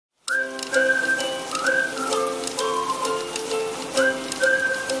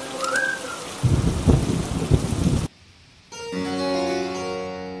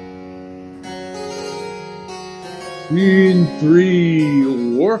Scene 3.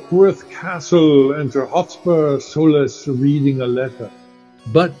 Warkworth Castle. Enter Hotspur Solus reading a letter.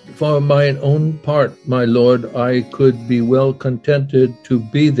 But for mine own part, my lord, I could be well contented to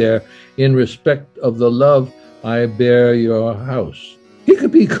be there in respect of the love I bear your house. He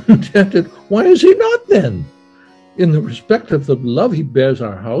could be contented. Why is he not then? In the respect of the love he bears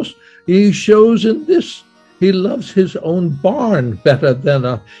our house, he shows in this. He loves his own barn better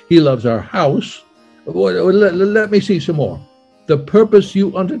than he loves our house. Let me see some more. The purpose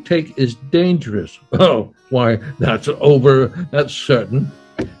you undertake is dangerous. Oh, why, that's over, that's certain.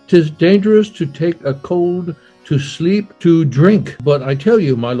 'Tis dangerous to take a cold, to sleep, to drink. But I tell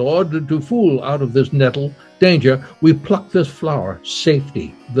you, my lord, to fool out of this nettle, danger, we pluck this flower,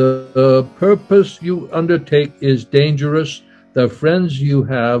 safety. The purpose you undertake is dangerous. The friends you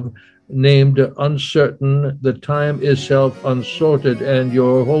have named uncertain, the time itself unsorted, and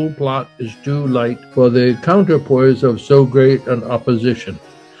your whole plot is too light for the counterpoise of so great an opposition.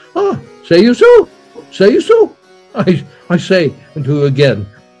 Ah, say you so? Say you so? I say unto you again,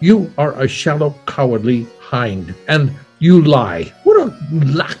 you are a shallow, cowardly hind, and you lie. What a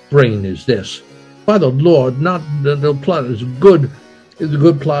lack brain is this? By the Lord, not the plot is good, is a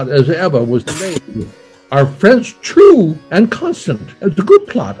good plot as ever was laid. Our friends true and constant. It's a good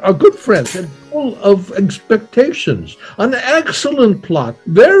plot, our good friends, and full of expectations. An excellent plot,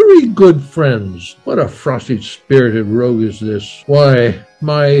 very good friends. What a frosty-spirited rogue is this? Why,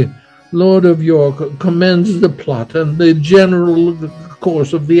 my Lord of York commends the plot and the general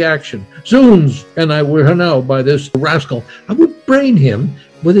course of the action. Zoons, and I were now by this rascal, I would brain him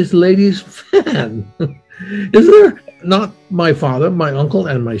with his lady's fan. Is there not my father, my uncle,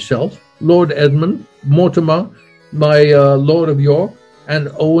 and myself, Lord Edmund, Mortimer, my Lord of York, and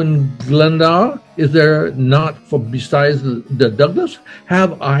Owen Glendower? Is there not, for besides the Douglas,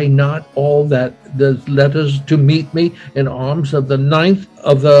 have I not all that the letters to meet me in arms of the 9th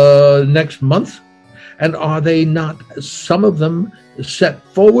of the next month? And are they not some of them set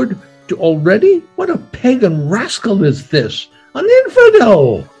forward to already? What a pagan rascal is this! An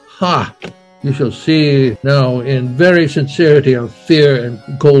infidel! Ha! You shall see now, in very sincerity of fear and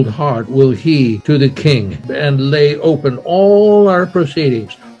cold heart, will he to the king, and lay open all our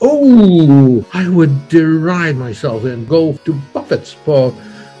proceedings. Oh, I would deride myself and go to buffets for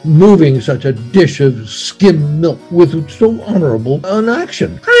moving such a dish of skim milk with so honorable an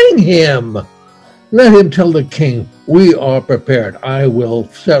action. Hang him! Let him tell the king we are prepared. I will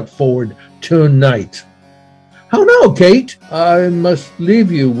set forward tonight. How now, Kate? I must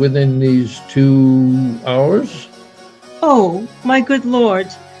leave you within these 2 hours. Oh, my good lord,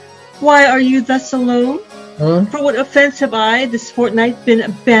 why are you thus alone? For what offense have I this fortnight been a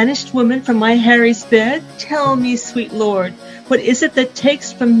banished woman from my Harry's bed? Tell me, sweet lord, what is it that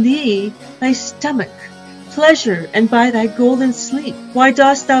takes from thee thy stomach, pleasure, and by thy golden sleep? Why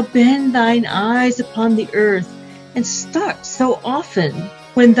dost thou bend thine eyes upon the earth, and start so often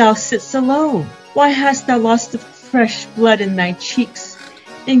when thou sitst alone? Why hast thou lost the fresh blood in thy cheeks,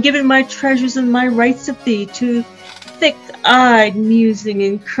 and given my treasures and my rights of thee to thick-eyed musing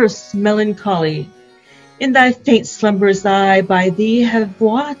and cursed melancholy? In thy faint slumbers I by thee have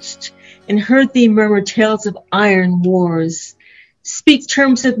watched, and heard thee murmur tales of iron wars, speak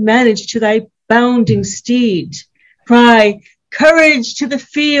terms of manage to thy bounding steed, cry, courage to the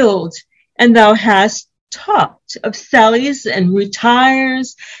field, and thou hast talked of sallies and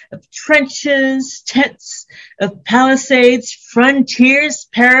retires, of trenches, tents, of palisades, frontiers,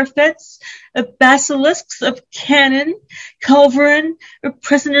 parapets, of basilisks, of cannon, culverin, of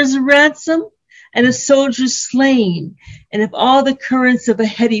prisoners' ransom, and of soldiers slain, and of all the currents of a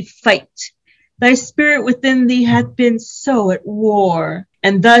heady fight. Thy spirit within thee hath been so at war,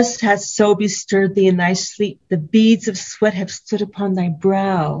 and thus hath so bestirred thee in thy sleep. The beads of sweat have stood upon thy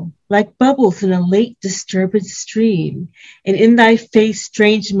brow, like bubbles in a late disturbed stream, and in thy face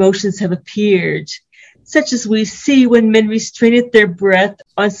strange motions have appeared, such as we see when men restraineth their breath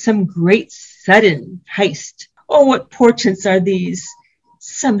on some great sudden heist. Oh, what portents are these?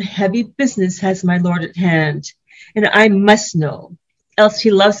 Some heavy business has my lord at hand, and I must know, else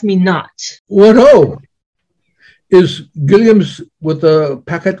he loves me not. What ho! Is Gilliam's with the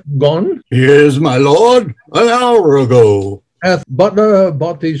packet gone? Yes, my lord, an hour ago. Hath Butler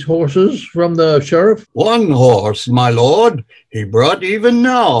bought these horses from the sheriff? 1 horse, my lord, he brought even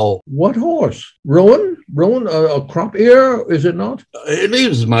now. What horse? Rowan? Rowan, a crop ear, is it not? It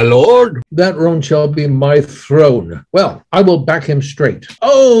is, my lord. That roan shall be my throne. Well, I will back him straight.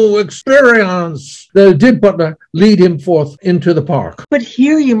 Oh, experience! Did Butler lead him forth into the park? But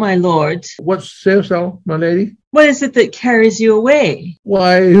hear you, my lord. What sayest thou, my lady? What is it that carries you away?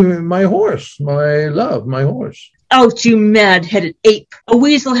 Why, my horse, my love, my horse. Out, you mad-headed ape! A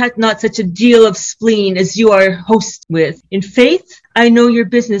weasel hath not such a deal of spleen as you are host with. In faith, I know your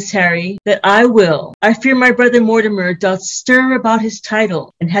business, Harry, that I will. I fear my brother Mortimer doth stir about his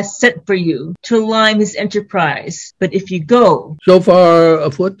title, and hath sent for you to lime his enterprise. But if you go... So far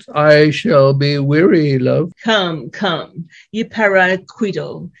afoot, I shall be weary, love. Come, ye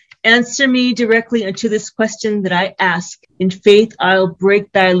paraquito. Answer me directly unto this question that I ask. In faith, I'll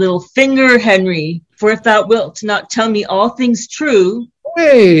break thy little finger, Henry. For if thou wilt not tell me all things true...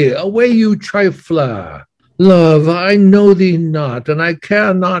 Away, you trifler. Love, I know thee not, and I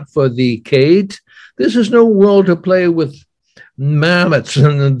care not for thee, Kate. This is no world to play with mammoths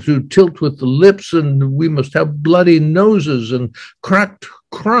and to tilt with the lips, and we must have bloody noses and cracked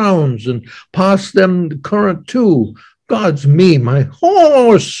crowns and pass them the current too. God's me, my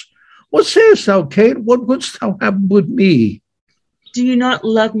horse! What sayest thou, Kate? What wouldst thou have with me? Do you not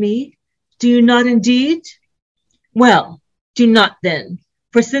love me? Do you not indeed? Well, do not then,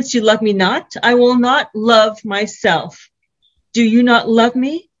 for since you love me not, I will not love myself. Do you not love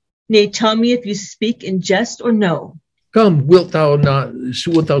me? Nay, tell me if you speak in jest or no. Come, wilt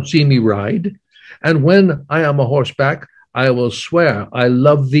thou see me ride? And when I am a horseback, I will swear I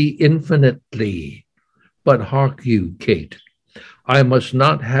love thee infinitely. But hark you, Kate, I must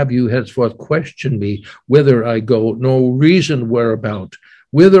not have you henceforth question me whither I go, nor reason whereabout.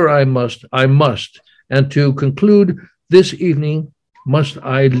 Whither I must, and to conclude this evening, must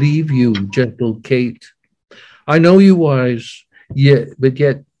I leave you, gentle Kate. I know you wise, but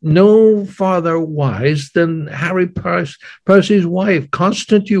yet no farther wise than Harry Percy's wife.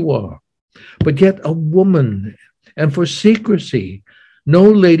 Constant you are, but yet a woman, and for secrecy, no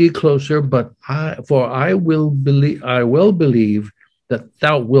lady closer. But I will believe that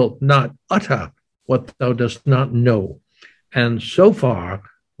thou wilt not utter what thou dost not know. And so far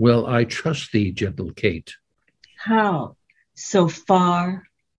will I trust thee, gentle Kate. How? So far?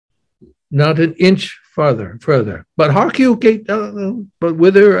 Not an inch further. But hark you, Kate, but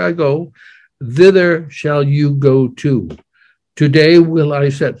whither I go, thither shall you go too. Today will I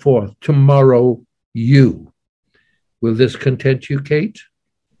set forth, tomorrow you. Will this content you, Kate?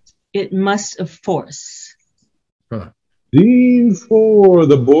 It must of force. Scene 4,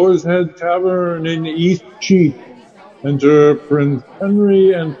 the Boar's Head Tavern in Eastcheap. Enter Prince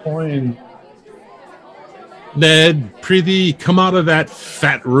Henry and Coin. Ned, prithee, come out of that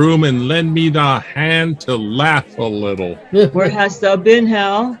fat room and lend me the hand to laugh a little. Where hast thou been,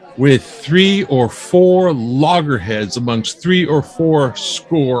 Hal? With 3 or 4 loggerheads amongst 3 or 4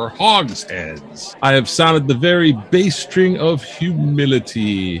 score hogsheads. I have sounded the very bass string of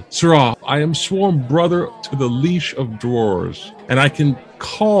humility. Sirrah, I am sworn brother to the leash of drawers, and I can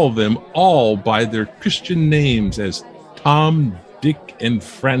call them all by their Christian names as Tom, Dick, and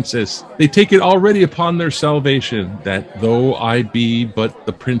Francis. They take it already upon their salvation that though I be but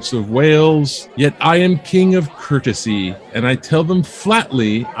the Prince of Wales, yet I am king of courtesy, and I tell them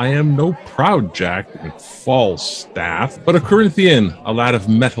flatly I am no proud Jack with Falstaff, but a Corinthian, a lad of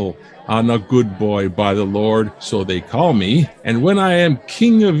metal, and a good boy by the Lord, so they call me. And when I am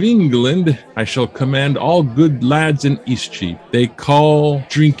king of England, I shall command all good lads in Eastcheap. They call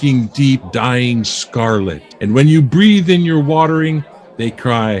drinking deep, dying scarlet. And when you breathe in your watering, they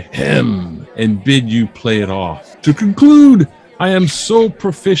cry hem, and bid you play it off. To conclude, I am so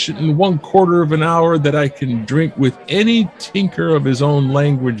proficient in 1/4 of an hour that I can drink with any tinker of his own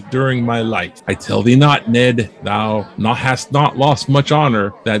language during my life. I tell thee not, Ned, thou hast not lost much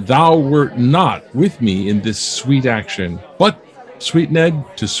honor, that thou wert not with me in this sweet action. But, sweet Ned,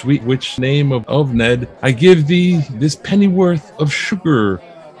 to sweet which name of Ned, I give thee this pennyworth of sugar,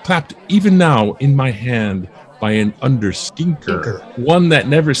 clapped even now in my hand by an understinker, one that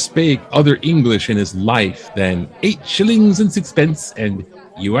never spake other English in his life than 8 shillings and 6pence, and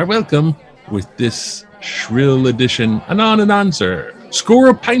you are welcome with this shrill addition, anon, sir. Score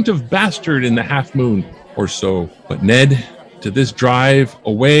a pint of bastard in the half moon, or so. But Ned, to this drive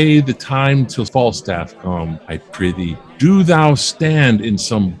away the time till Falstaff come, I prithee, do thou stand in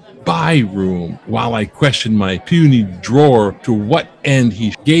some by-room while I question my puny drawer to what end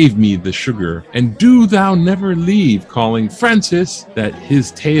he gave me the sugar, and do thou never leave calling Francis, that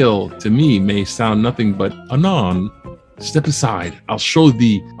his tale to me may sound nothing but anon. Step aside, I'll show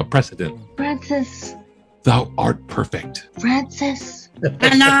thee a precedent. Francis. Thou art perfect. Francis.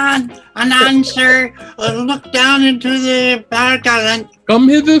 Anon, sir. Look down into the bargalant. Come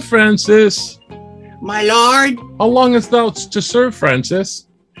hither, Francis. My lord. How long hast thou to serve, Francis?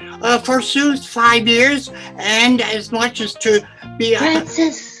 Forsooth 5 years, and as much as to be...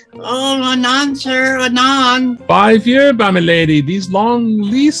 Francis. Oh, anon, sir, anon. 5 year, by my lady, these long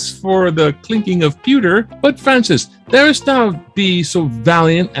lease for the clinking of pewter. But Francis, darest thou be so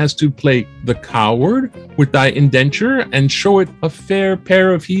valiant as to play the coward with thy indenture, and show it a fair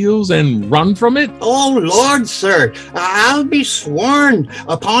pair of heels, and run from it? Oh, Lord, sir, I'll be sworn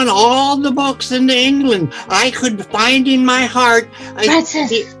upon all the books in England I could find in my heart.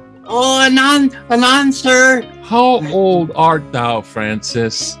 Francis! Oh, anon, sir. How old art thou,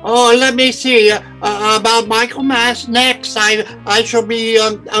 Francis? Oh, let me see. About Michaelmas next, I shall be.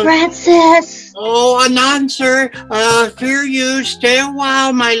 Francis! Oh, anon, sir. Fear you, stay a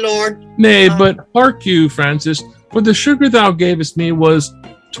while, my lord. Nay, but hark you, Francis, for the sugar thou gavest me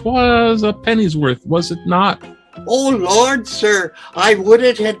twas a penny's worth, was it not? Oh, Lord, sir, I would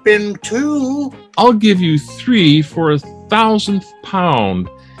it had been 2. I'll give you 3 for 1,000th pound.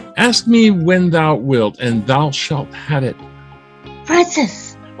 Ask me when thou wilt, and thou shalt have it.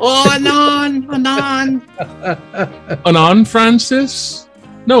 Francis! Oh, anon. Anon, Francis?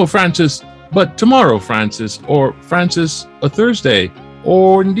 No, Francis, but tomorrow, Francis, or Francis, a Thursday,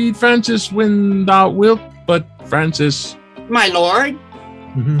 or indeed, Francis, when thou wilt, but Francis. My lord?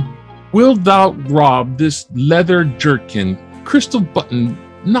 Wilt thou rob this leather jerkin, crystal button,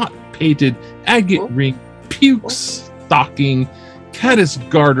 not painted, agate ring, puke stocking, caddis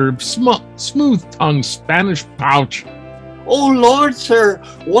garter, smooth-tongued Spanish pouch? Oh, Lord, sir,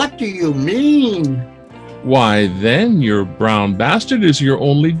 what do you mean? Why, then, your brown bastard is your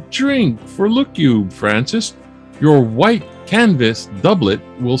only drink. For look you, Francis, your white canvas doublet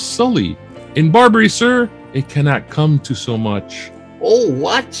will sully. In Barbary, sir, it cannot come to so much. Oh,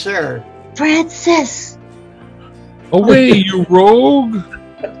 what, sir? Francis! Away, you rogue!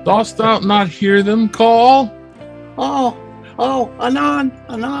 Dost thou not hear them call? Oh, anon.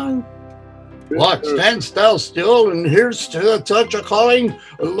 What, standst thou still, and hearest such a calling?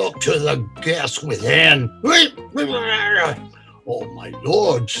 Look to the guest within. Oh, my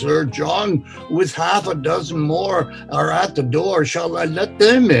lord, Sir John, with 6 more are at the door. Shall I let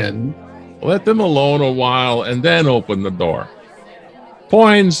them in? Let them alone a while, and then open the door.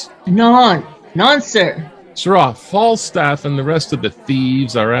 Poins. Non, sir. Sirrah, Falstaff and the rest of the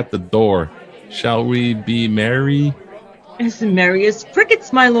thieves are at the door. Shall we be merry? As merry as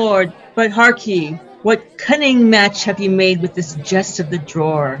crickets, my lord. But hark ye, what cunning match have you made with this jest of the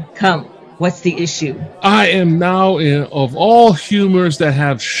drawer? Come, what's the issue? I am now of all humors that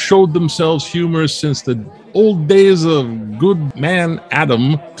have showed themselves humors since the old days of good man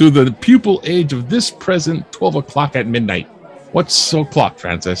Adam to the pupil age of this present 12 o'clock at midnight. What's o'clock,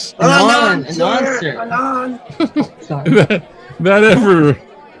 Francis? Anon, sir. Anon. Sorry.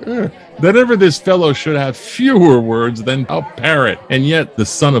 That ever this fellow should have fewer words than a parrot, and yet the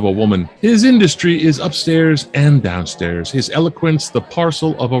son of a woman. His industry is upstairs and downstairs, his eloquence the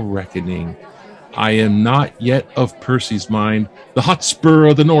parcel of a reckoning. I am not yet of Percy's mind, the Hotspur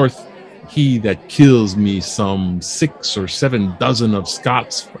of the North, he that kills me some 6 or 7 dozen of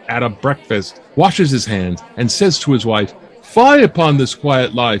Scots at a breakfast, washes his hands, and says to his wife, "Fie upon this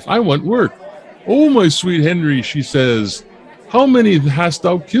quiet life, I want work." "Oh, my sweet Henry," she says, "how many hast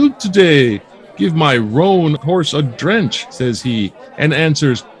thou killed today?" "Give my roan horse a drench," says he, and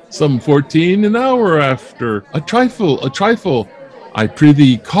answers, "Some 14 an hour after. A trifle. I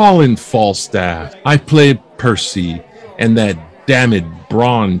prithee call in Falstaff. I play Percy, and that damned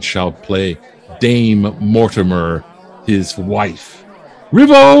Brawn shall play Dame Mortimer, his wife."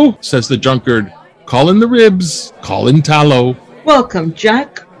 "Rivo," says the drunkard, "call in the ribs, call in tallow." Welcome,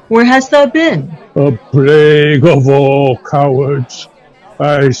 Jack. Where hast thou been? A plague of all cowards.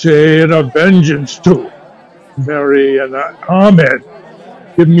 I say it a vengeance too. Mary and Ahmed,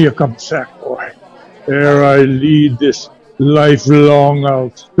 give me a cup of sack, boy. Ere I lead this life long,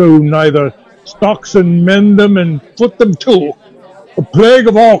 I'll sow neither stocks and mend them and foot them too. A plague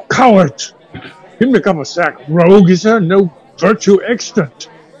of all cowards. Give me a cup of sack, rogue. Is there no virtue extant?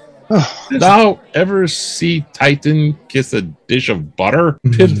 Did thou ever see Titan kiss a dish of butter?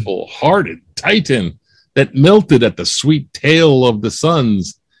 Pitiful-hearted Titan, that melted at the sweet tale of the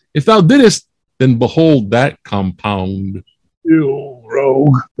sons. If thou didst, then behold that compound. You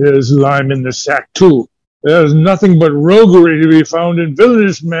rogue, there's lime in the sack too. There's nothing but roguery to be found in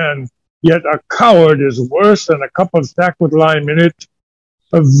villainous men. Yet a coward is worse than a cup of sack with lime in it.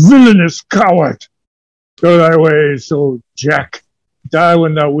 A villainous coward. Go thy ways, so Jack. Die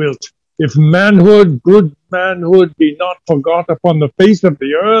when thou wilt. If manhood, good manhood, be not forgot upon the face of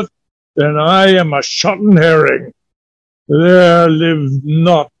the earth, then I am a shotten herring. There live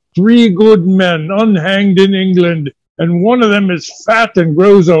not 3 good men unhanged in England, and one of them is fat and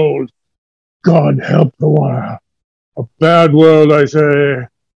grows old. God help the while. A bad world, I say.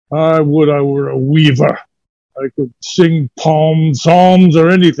 I would I were a weaver. I could sing psalms or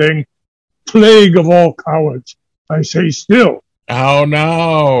anything. Plague of all cowards, I say still. How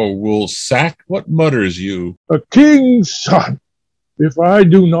now, Woolsack, what mutters you? A king's son, if I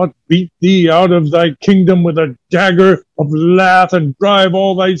do not beat thee out of thy kingdom with a dagger of lath and drive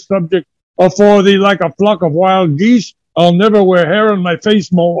all thy subjects afore thee like a flock of wild geese, I'll never wear hair on my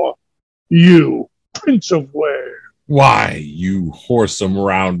face more. You, Prince of Wales. Why, you whoresome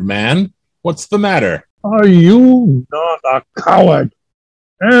round man, what's the matter? Are you not a coward?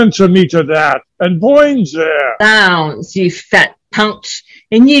 Answer me to that, and points there. Zounds, you fat pouch,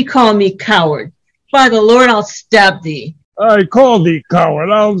 and ye call me coward. By the Lord, I'll stab thee. I call thee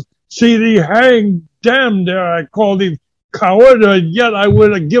coward. I'll see thee hanged. Damn dare I call thee coward, and yet I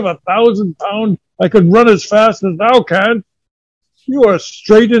would give £1,000 I could run as fast as thou canst. You are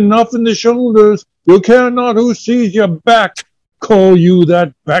straight enough in the shoulders. You care not who sees your back. Call you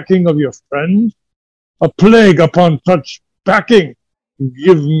that backing of your friends? A plague upon such backing.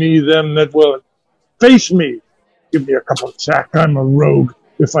 Give me them that will face me. Give me a cup of sack. I'm a rogue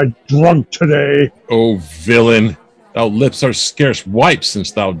if I drunk today. O villain, thy lips are scarce wiped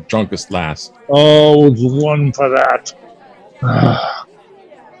since thou drunkest last. Oh, it's one for that.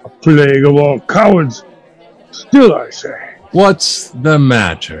 A plague of all cowards. Still, I say. What's the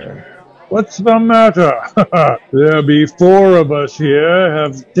matter? What's the matter? There be 4 of us here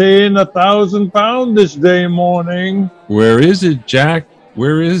have ta'en £1,000 this day morning. Where is it, Jack?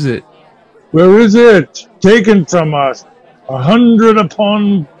 Where is it? Where is it? Taken from us. 100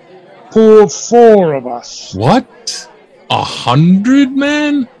 upon poor 4 of us. What? 100,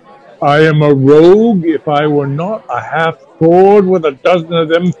 man? I am a rogue if I were not a half-sword with a dozen of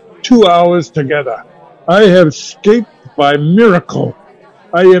them 2 hours together. I have escaped by miracle.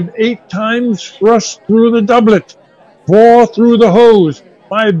 I am 8 times thrust through the doublet, 4 through the hose,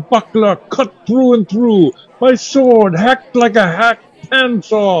 my buckler cut through and through, my sword hacked like a hacked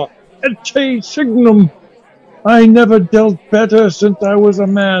handsaw, et signum. I never dealt better since I was a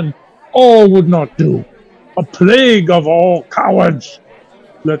man. All would not do. A plague of all cowards.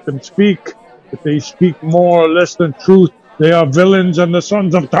 Let them speak. If they speak more or less than truth, they are villains and the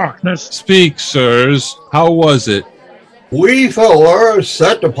sons of darkness. Speak, sirs. How was it? We 4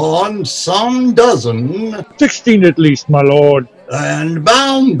 set upon some dozen 16 at least, my lord. and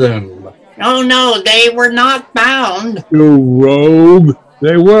bound them. Oh, no, they were not bound. You rogue.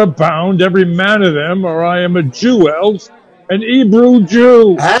 They were bound, every man of them, or I am a Jew else, an Hebrew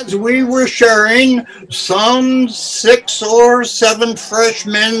Jew. As we were sharing, some 6 or 7 fresh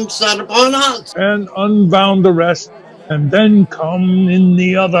men set upon us. And unbound the rest, and then come in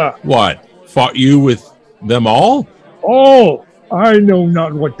the other. What? Fought you with them all? All. I know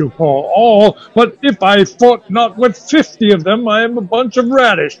not what you call all, but if I fought not with 50 of them, I am a bunch of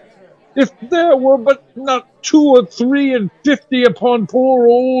radish. If there were but not 2 or 3 and 50 upon poor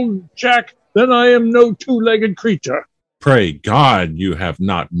old Jack, then I am no 2-legged creature. Pray God you have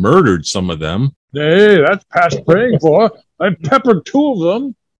not murdered some of them. Nay, that's past praying for. I peppered 2 of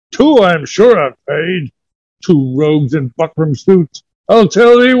them. 2 I am sure I've paid. 2 rogues in buckram suits. I'll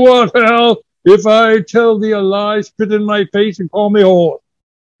tell thee what, Hal, if I tell thee a lie, spit in my face and call me whore.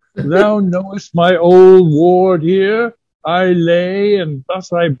 Thou knowest my old ward here. I lay, and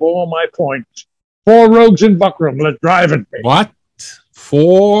thus I bore my point. 4 rogues in buckram, let drive at me. What?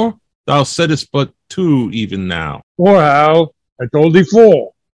 4? Thou saidst but 2 even now. 4, Hal. I told thee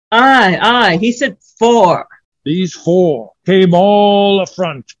 4. Aye, he said 4. These 4 came all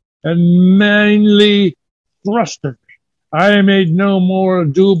affront, and mainly thrust at me. I made no more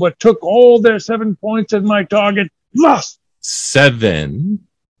ado, but took all their 7 points at my target, thus. 7?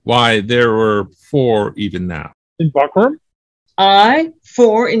 Why, there were 4 even now. In buckram? Aye,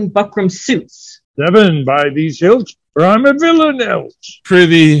 4 in buckram suits. 7 by these hilts, for I'm a villain else.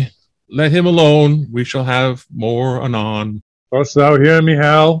 Prithee, let him alone. We shall have more anon. Dost thou hear me,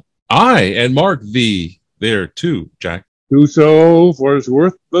 Hal? Aye, and mark thee there too, Jack. Do so, for it's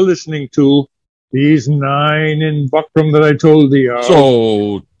worth the listening to. These 9 in buckram that I told thee of.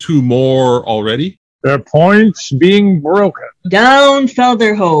 So 2 more already? Their points being broken, Down fell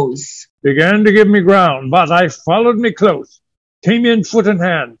their hose. began to give me ground, but I followed me close, came in foot and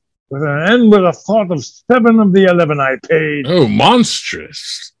hand, with an end with a thought of 7 of the 11 I paid. Oh,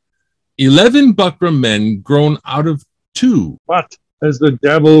 monstrous. 11 buckram men grown out of 2. But, as the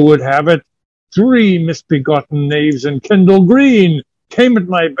devil would have it, 3 misbegotten knaves in Kendall green came at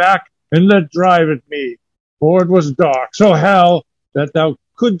my back and let drive at me, for it was dark, so Hal, that thou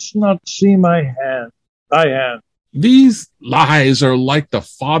couldst not see my hand, thy hand. These lies are like the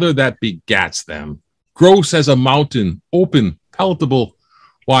father that begats them, gross as a mountain, open, palatable,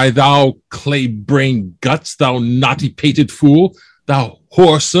 Why, thou clay-brained guts, thou naughty-pated fool, thou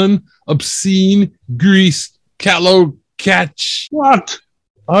whoreson, obscene, grease, callow catch. What?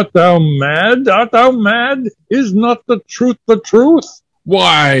 Art thou mad? Art thou mad? Is not the truth the truth?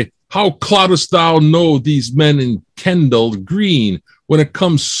 Why, how cloudest thou know these men in Kendall green? When it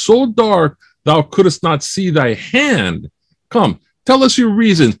comes so dark, thou couldst not see thy hand. Come, tell us your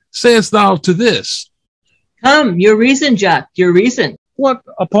reason, sayest thou to this? Come, your reason, Jack, your reason. What,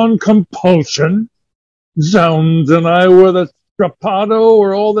 upon compulsion? Zounds, and I were the strappado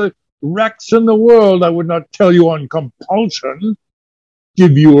or all the wrecks in the world, I would not tell you on compulsion.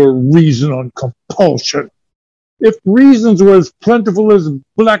 Give you a reason on compulsion. If reasons were as plentiful as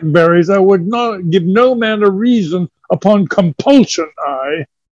blackberries, I would not give no man a reason upon compulsion,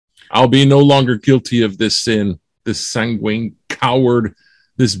 I'll be no longer guilty of this sin, this sanguine coward,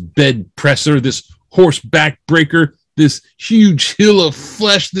 this bed presser, this horseback breaker, this huge hill of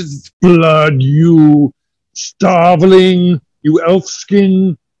flesh, this blood, you starveling, you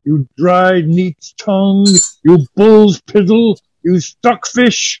elf-skin, you dried neat's tongue, you bull's piddle, you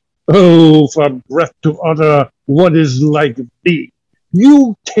stockfish. Oh, for breath to utter what is like thee.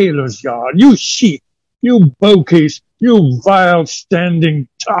 You tailor's yard, you sheep, you bowcase, you vile standing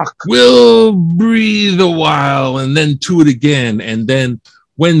talk. We'll breathe a while, and then to it again, and then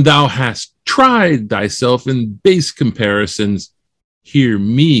when thou hast tried thyself in base comparisons, hear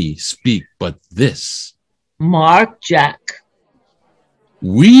me speak but this. Mark, Jack.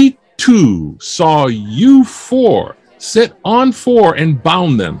 We too saw you four set on four and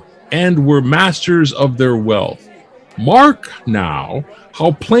bound them, and were masters of their wealth. Mark now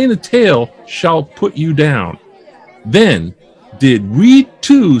how plain a tale shall put you down. Then did we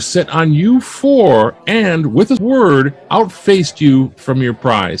too set on you four, and with a word outfaced you from your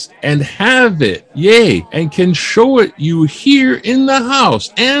prize, and have it, yea, and can show it you here in the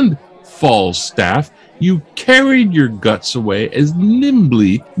house. And Falstaff, you carried your guts away as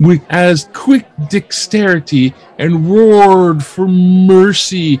nimbly, with as quick dexterity, and roared for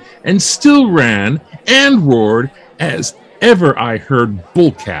mercy, and still ran and roared as ever I heard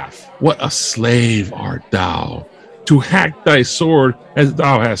bull calf. What a slave art thou, to hack thy sword as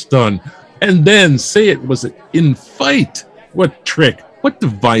thou hast done, and then say it was in fight. What trick, what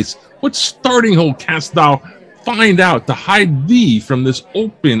device, what starting hole canst thou find out to hide thee from this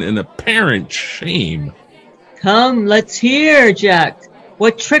open and apparent shame? Come, let's hear, Jack.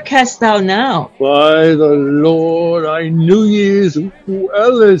 What trick hast thou now? By the Lord, I knew ye as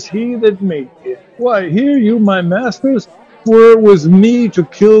well as he that made ye. Why, hear you, my masters, for it was me to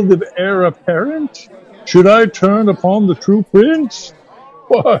kill the heir apparent. Should I turn upon the true prince?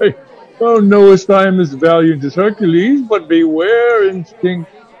 Why, thou knowest I am as valiant as Hercules, but beware instinct.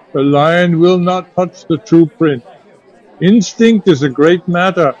 The lion will not touch the true prince. Instinct is a great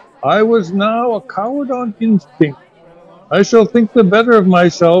matter. I was now a coward on instinct. I shall think the better of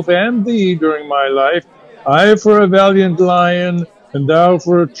myself and thee during my life, I for a valiant lion, and thou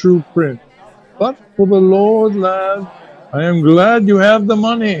for a true prince. But for the Lord, lad, I am glad you have the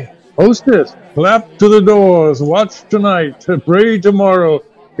money. Hostess, clap to the doors, watch tonight, pray tomorrow.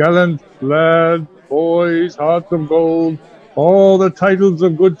 Gallant lad, boys, hearts of gold, all the titles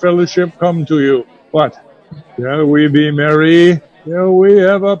of good fellowship come to you. What, shall we be merry? Shall we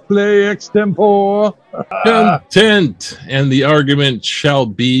have a play extempore? Content, and the argument shall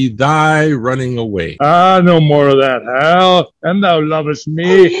be thy running away. No more of that, Hal. And thou lovest Oh,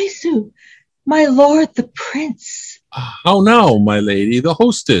 me. Jesu, my lord the prince. How now, my lady, the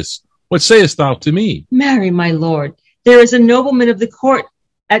hostess? What sayest thou to me? Marry, my lord, there is a nobleman of the court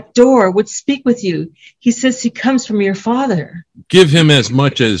at door would speak with you. He says he comes from your father. Give him as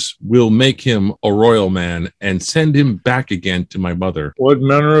much as will make him a royal man, and send him back again to my mother. What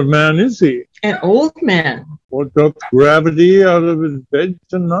manner of man is he? An old man. What doth gravity out of his bed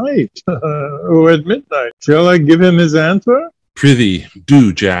tonight, or at midnight? Shall I give him his answer? Prithee,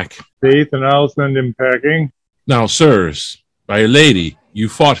 do, Jack. Faith, and I'll send him packing. Now, sirs, by a lady, you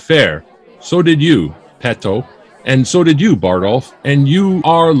fought fair. So did you, Petto. And so did you, Bardolph. And you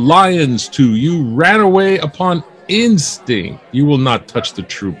are lions too. You ran away upon instinct. You will not touch the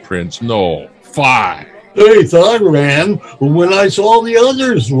true prince. No. Fie. Faith, I ran when I saw the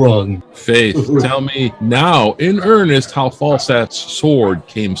others run. Faith, tell me now in earnest how Falstaff's sword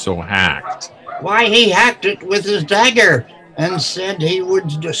came so hacked. Why, he hacked it with his dagger and said he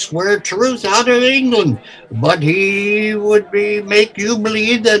would swear truth out of England, but he would make you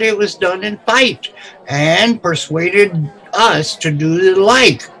believe that it was done in fight, and persuaded us to do the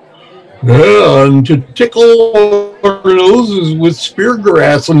like. Yeah, and to tickle our noses with spear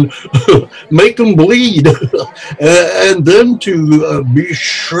grass and make them bleed, and then to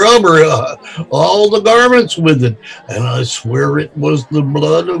beshrubber all the garments with it. And I swear it was the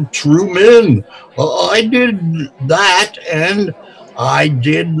blood of true men. I did that, and I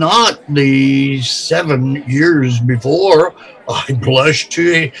did not the 7 years before. I blush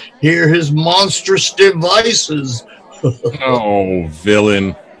to hear his monstrous devices. Oh,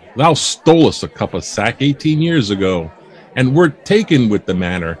 villain, thou stolest a cup of sack 18 years ago, and wert taken with the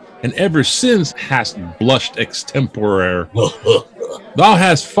manner, and ever since hast blushed extempore. Thou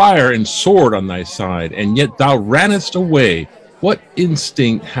hast fire and sword on thy side, and yet thou rannest away. What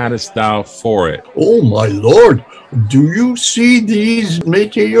instinct hadst thou for it? Oh, my lord, do you see these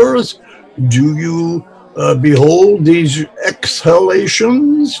meteors? Do you behold these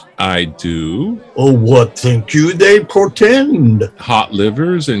exhalations? I do. Oh, what think you they portend? Hot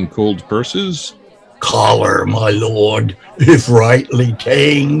livers and cold purses? Choler, my lord, if rightly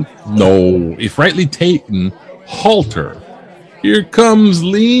ta'en. No, if rightly taken, halter. Here comes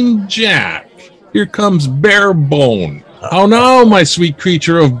lean Jack. Here comes bare bone. How now, my sweet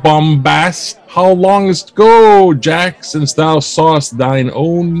creature of bombast? How longest go, Jack, since thou sawest thine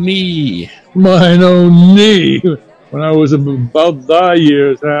own knee? Mine own knee. When I was about thy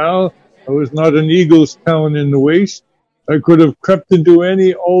years, Hal, I was not an eagle's talon in the waist. I could have crept into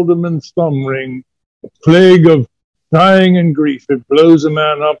any alderman's thumb ring. A plague of sighing and grief, it blows a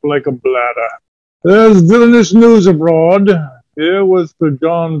man up like a bladder. There's villainous news abroad. Here was Sir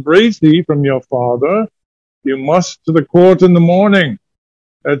John Bracy from your father. You must to the court in the morning.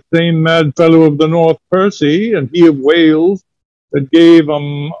 That same mad fellow of the North Percy, and he of Wales, that gave a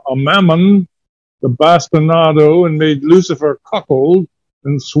Mammon the bastinado and made Lucifer cuckold,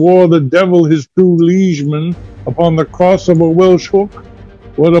 and swore the devil his true liegeman upon the cross of a Welsh hook.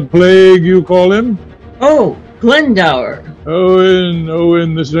 What a plague you call him? Oh, Glendower.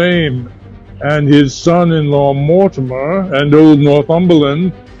 Owen the same, and his son-in-law Mortimer, and old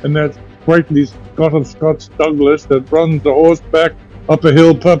Northumberland, and that sprightly Scot of Scots Douglas that runs the horseback up a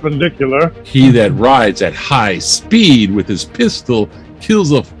hill perpendicular. He that rides at high speed with his pistol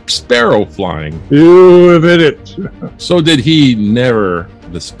kills a sparrow flying. You have hit it. So did he never,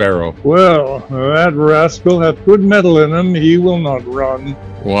 the sparrow. Well, that rascal hath good mettle in him. He will not run.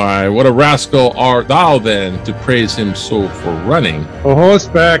 Why, what a rascal art thou then, to praise him so for running? A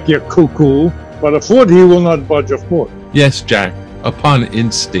horseback, you cuckoo, but afoot he will not budge a foot. Yes, Jack, upon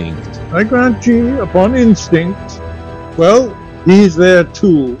instinct. I grant ye, upon instinct. Well, he's there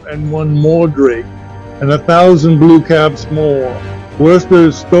too, and one more Drake, and 1,000 blue caps more. Worcester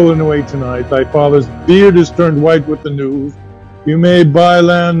is stolen away tonight. Thy father's beard is turned white with the news. You may buy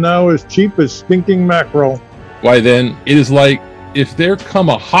land now as cheap as stinking mackerel. Why then, it is like if there come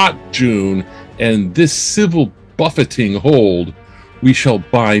a hot June, and this civil buffeting hold, we shall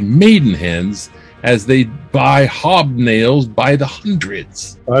buy maidenheads, as they buy hobnails by the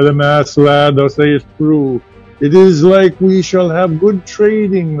hundreds. By the mass, lad, thou sayest true. It is like we shall have good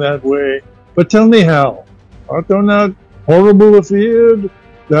trading that way. But tell me how, art thou not horrible afeard?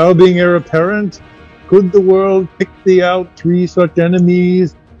 Thou being heir apparent, could the world pick thee out 3 such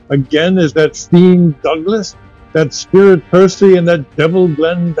enemies, again as that fiend Douglas, that spirit Percy, and that devil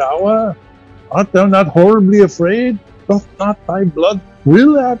Glendower? Art thou not horribly afraid? Doth not thy blood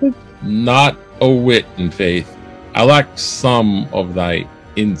thrill at it? Not a whit, in faith. I lack some of thy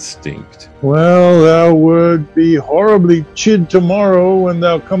instinct. Well, thou wert be horribly chid tomorrow when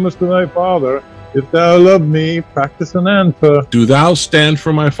thou comest to thy father. If thou love me, practice an answer. Do thou stand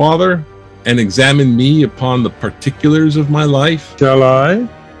for my father, and examine me upon the particulars of my life? Shall I?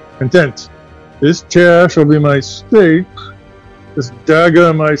 Content. This chair shall be my stake, this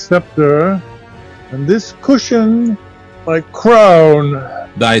dagger my scepter, and this cushion my crown.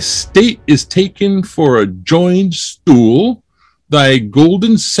 Thy state is taken for a joined stool, thy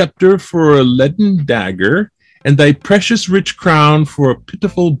golden scepter for a leaden dagger, and thy precious rich crown for a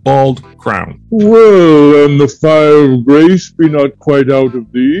pitiful bald crown. Well, and the fire of grace be not quite out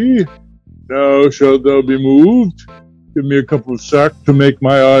of thee. Now shalt thou be moved. Give me a cup of sack to make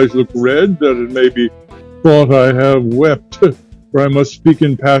my eyes look red, that it may be thought I have wept, for I must speak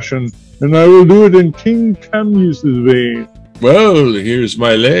in passion, and I will do it in King Camus's vein. Well, here's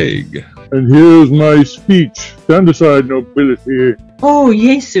my leg. And here's my speech. Stand aside, nobility. Oh,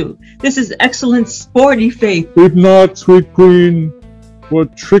 Jesu, this is excellent sporty faith. Weep not, sweet queen, for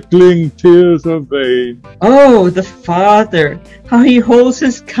trickling tears are vain. Oh, the Father, how he holds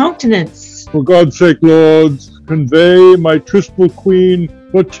his countenance. For God's sake, lords, convey my tristful queen,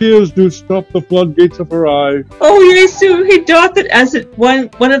 for tears do stop the floodgates of her eye. Oh, Jesu, he doth it as it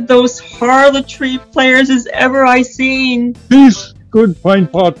one of those harlotry players as ever I seen. Peace, good pine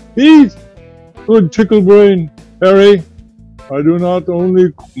pot, peace! Good tickle-brain, Harry. I do not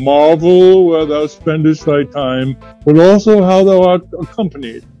only marvel where thou spendest thy time, but also how thou art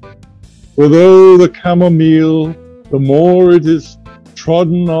accompanied. For though the chamomile, the more it is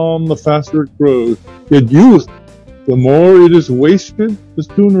trodden on, the faster it grows. Yet youth, the more it is wasted, the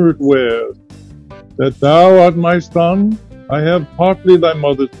sooner it wears. That thou art my son, I have partly thy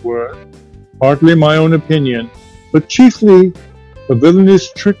mother's word, partly my own opinion, but chiefly a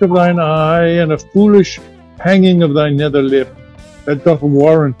villainous trick of thine eye, and a foolish hanging of thy nether lip, that doth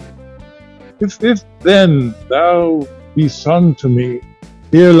warrant. If then thou be son to me,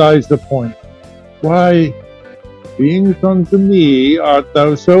 here lies the point. Why, being son to me, art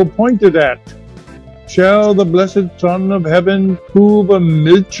thou so pointed at? Shall the blessed Son of Heaven prove a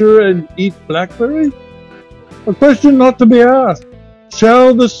milcher and eat blackberries? A question not to be asked.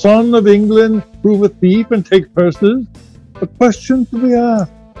 Shall the Son of England prove a thief and take purses? A question to be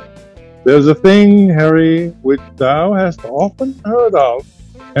asked. There's a thing, Harry, which thou hast often heard of,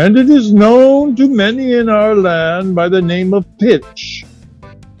 and it is known to many in our land by the name of pitch.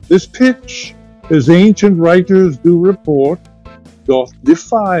 This pitch, as ancient writers do report, doth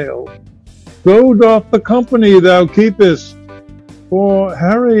defile. So doth the company thou keepest. For,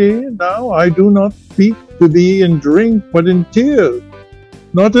 Harry, now I do not speak to thee in drink, but in tears,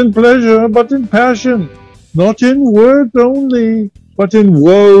 not in pleasure, but in passion, not in words only, but in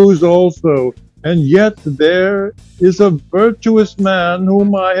woes also. And yet there is a virtuous man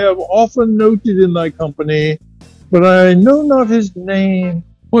whom I have often noted in thy company, but I know not his name.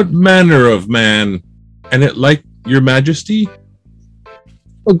 What manner of man? And it like your majesty?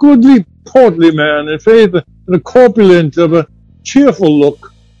 A goodly, portly man, in faith, and a corpulent, of a cheerful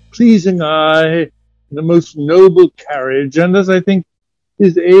look, pleasing eye, and a most noble carriage, and as I think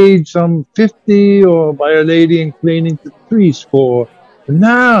his age some 50, or by a lady inclining to 60.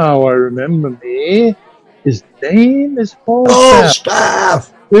 Now I remember me, his name is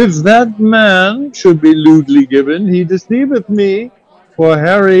Falstaff. If that man should be lewdly given, he deceiveth me. For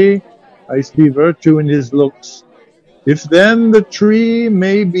Harry, I see virtue in his looks. If then the tree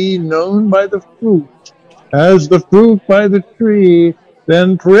may be known by the fruit, as the fruit by the tree,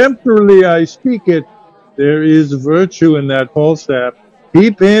 then peremptorily I speak it, there is virtue in that Falstaff.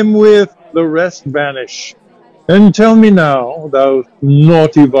 Keep him with, the rest vanish. And tell me now, thou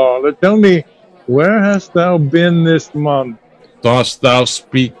naughty varlet, tell me, where hast thou been this month? Dost thou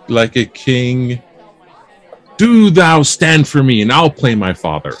speak like a king? Do thou stand for me, and I'll play my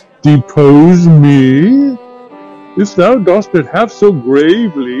father. Depose me? If thou dost it half so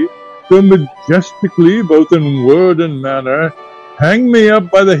gravely, so majestically, both in word and manner, hang me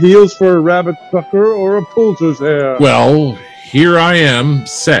up by the heels for a rabbit sucker or a poulter's hair. Well, here I am,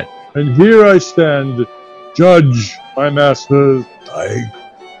 set. And here I stand, judge, my masters.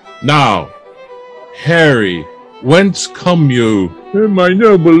 Now, Harry, whence come you? My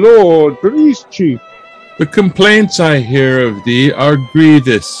noble lord, from Eastcheap. The complaints I hear of thee are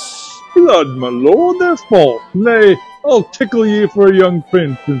grievous. Blood, my lord, they're false. Nay, I'll tickle ye for a young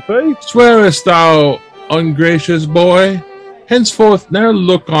prince, in faith. Swearest thou, ungracious boy? Henceforth ne'er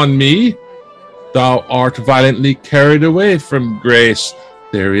look on me. Thou art violently carried away from grace.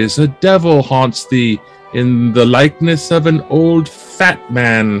 There is a devil haunts thee in the likeness of an old fat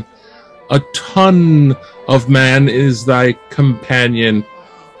man. A ton of man is thy companion.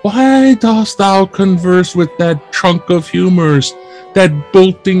 Why dost thou converse with that trunk of humors, that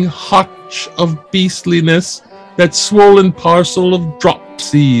bolting hotch of beastliness, that swollen parcel of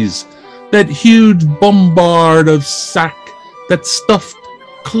dropsies, that huge bombard of sack, that stuffed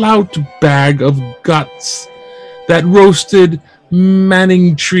clout bag of guts, that roasted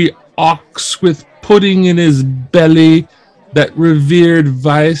Manningtree ox with pudding in his belly, that revered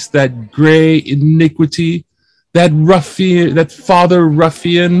vice, that grey iniquity, that ruffian, that father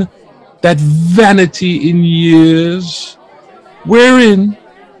ruffian, that vanity in years? Wherein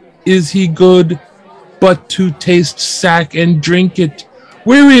is he good but to taste sack and drink it?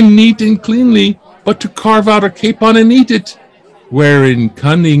 Wherein neat and cleanly but to carve out a capon and eat it? Wherein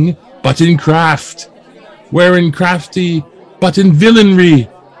cunning but in craft? Wherein crafty but in villainry?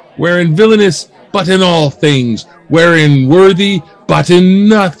 Wherein villainous but in all things? Wherein worthy but in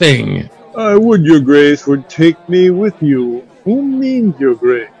nothing? I would your grace would take me with you. Whom means your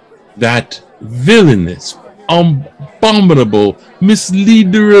grace? That villainous, abominable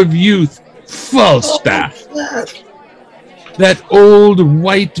misleader of youth, Falstaff. That old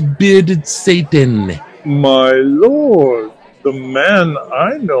white-bearded Satan. My lord, the man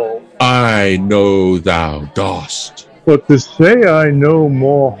I know. I know thou dost. But to say I know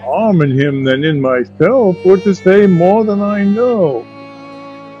more harm in him than in myself, or to say more than I know.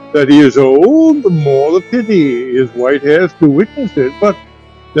 That he is old, the more the pity. His white hairs to witness it. But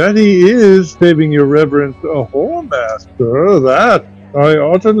that he is, saving your reverence, a whoremaster, that I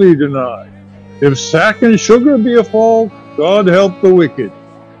utterly deny. If sack and sugar be a fault, God help the wicked.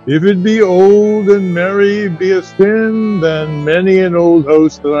 If it be old and merry be a sin, then many an old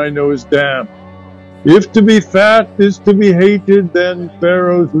house that I know is damned. If to be fat is to be hated, then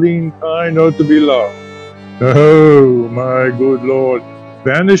Pharaoh's lean kine ought to be loved. Oh, my good Lord,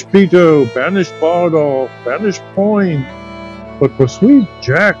 banish Peto, banish Bardolph, banish Point, but for sweet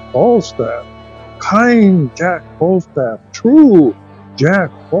Jack Falstaff, kind Jack Falstaff, true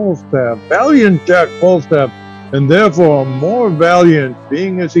Jack Falstaff, valiant Jack Falstaff, and therefore more valiant,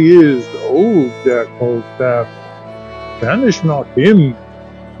 being as he is, old Jack Falstaff, banish not him,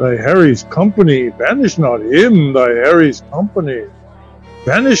 thy Harry's company, banish not him, thy Harry's company,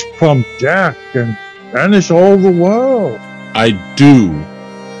 banish plump Jack, and banish all the world. I do.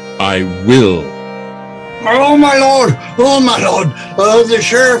 I will. Oh, my lord! Oh, my lord! The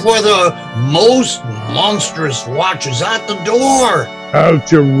sheriff with the most monstrous watch is at the door.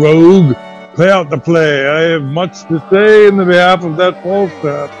 Out, you rogue! Play out the play. I have much to say in the behalf of that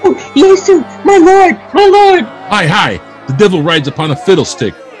Falstaff. Oh, Yesu, my lord, my lord! Hi, hi! The devil rides upon a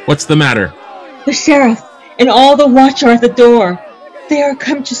fiddlestick. What's the matter? The sheriff and all the watch are at the door. They are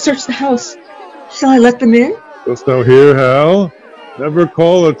come to search the house. Shall I let them in? Dost thou hear, Hal? Never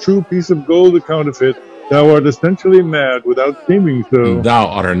call a true piece of gold a counterfeit. Thou art essentially mad without seeming so. Thou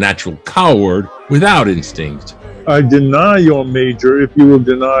art a natural coward without instinct. I deny your major if you will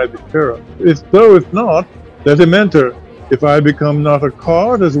deny the sheriff. If so, if not, let him enter. If I become not a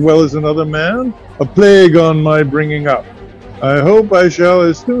card as well as another man, a plague on my bringing up. I hope I shall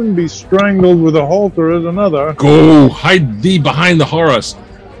as soon be strangled with a halter as another. Go, hide thee behind the horse.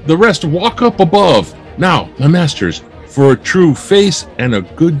 The rest walk up above. Now, my masters, for a true face and a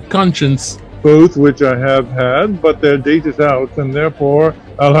good conscience. Both which I have had, but their date is out, and therefore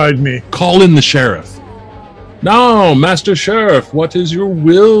I'll hide me. Call in the sheriff. Now, Master Sheriff, what is your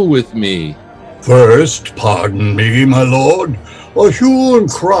will with me? First, pardon me, my lord. A hue and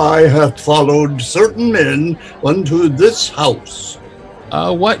cry hath followed certain men unto this house.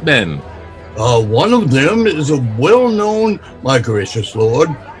 What men? One of them is a well-known, my gracious lord,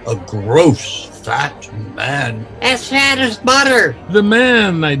 a gross, fat man. As fat as butter. The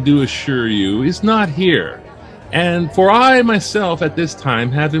man, I do assure you, is not here. And for I myself at this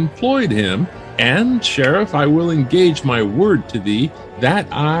time have employed him, and, Sheriff, I will engage my word to thee that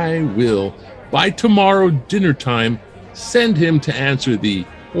I will, by tomorrow dinner time, send him to answer thee,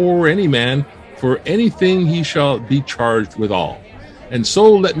 or any man, for anything he shall be charged withal. And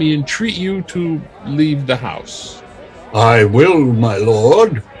so let me entreat you to leave the house. I will, my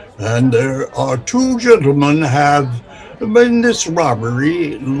lord. And there are two gentlemen have, in this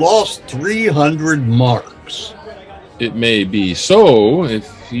robbery, lost 300 marks. It may be so.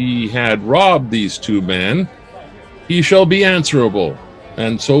 If he had robbed these two men, he shall be answerable.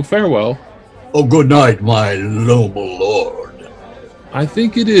 And so farewell. Oh, good night, my noble lord. I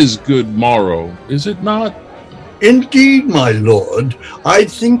think it is good morrow, is it not? Indeed, my lord. I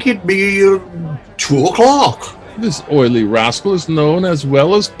think it be 2 o'clock. This oily rascal is known as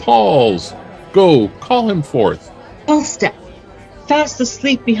well as Paul's. Go, call him forth. Falstaff, fast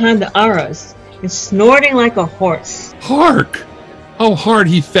asleep behind the arras, and snorting like a horse. Hark! How hard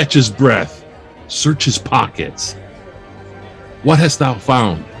he fetches breath. Search his pockets. What hast thou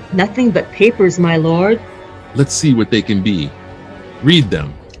found? Nothing but papers, my lord. Let's see what they can be. Read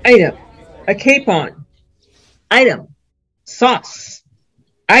them. Item, a capon. Item, sauce.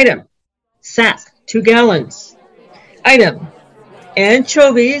 Item, sack, 2 gallons. Item,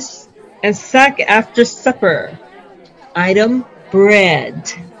 anchovies and sack after supper. Item,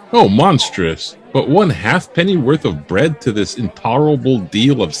 bread. Oh, monstrous. But 1 halfpenny worth of bread to this intolerable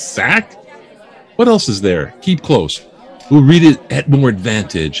deal of sack? What else is there? Keep close. We'll read it at more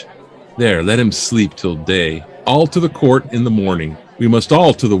advantage. There, let him sleep till day. All to the court in the morning. We must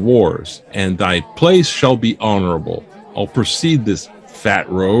all to the wars, and thy place shall be honorable. I'll proceed this fat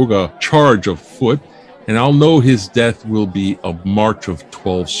rogue a charge of foot, and I'll know his death will be a march of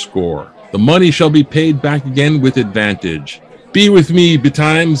 12 score. The money shall be paid back again with advantage. Be with me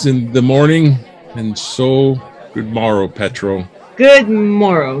betimes in the morning, and so good morrow, Petro. Good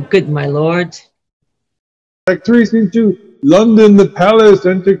morrow, good my lord. Act 3, Scene 2. London, the palace,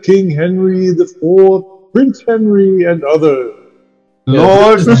 enter King Henry IV, Prince Henry, and others.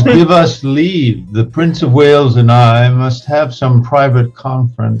 Lord, give us leave. The Prince of Wales and I must have some private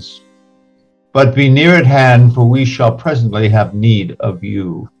conference. But be near at hand, for we shall presently have need of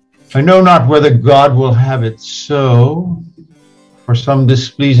you. I know not whether God will have it so. for some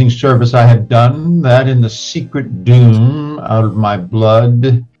displeasing service I have done, that in the secret doom out of my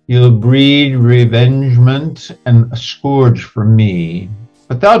blood he'll breed revengement and a scourge for me.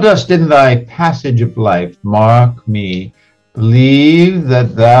 But thou dost in thy passage of life mark me, believe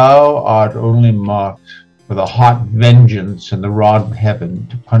that thou art only marked with a hot vengeance and the rod of heaven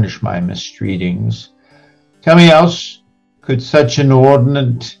to punish my misstreatings. Tell me else, could such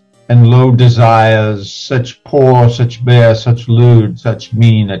inordinate and low desires, such poor, such bare, such lewd, such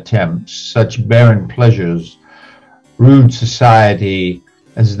mean attempts, such barren pleasures, rude society,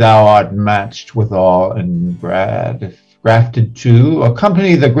 as thou art matched withal and grafted to,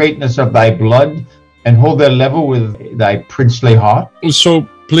 accompany the greatness of thy blood and hold their level with thy princely heart? So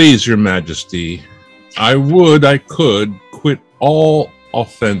please, your majesty, I could quit all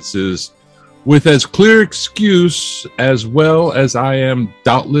offenses with as clear excuse as well as I am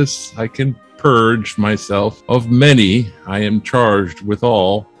doubtless I can purge myself of many I am charged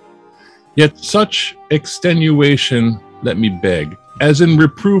withal. Yet such extenuation let me beg, as in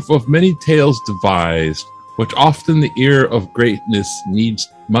reproof of many tales devised, which often the ear of greatness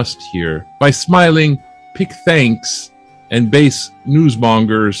must hear. By smiling pick thanks and base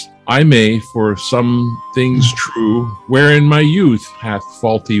newsmongers, I may, for some things true, wherein my youth hath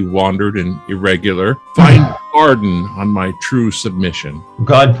faulty wandered and irregular, find pardon on my true submission.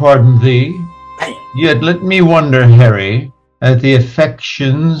 God pardon thee. Yet let me wonder, Harry, at the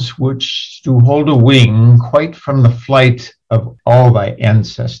affections which do hold a wing quite from the flight of all thy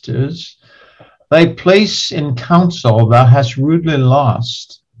ancestors. Thy place in council thou hast rudely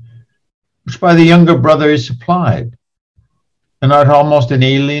lost, which by the younger brother is supplied, and art almost an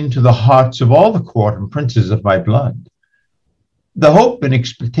alien to the hearts of all the court and princes of my blood. The hope and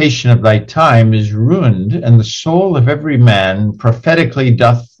expectation of thy time is ruined, and the soul of every man prophetically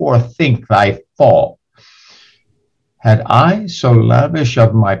doth forethink thy fall. Had I so lavish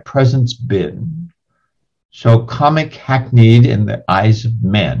of my presence been, so comic hackneyed in the eyes of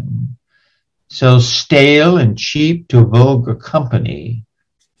men, so stale and cheap to vulgar company,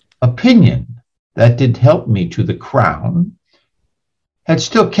 opinion that did help me to the crown had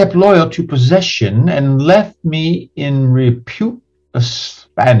still kept loyal to possession and left me in reputeless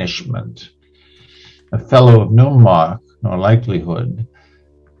banishment, a fellow of no mark nor likelihood.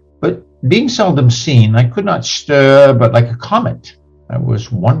 But being seldom seen, I could not stir but like a comet I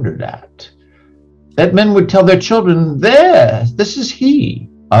was wondered at, that men would tell their children, there, this is he.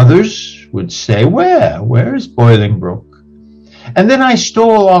 Others would say, where is Bolingbroke? And then I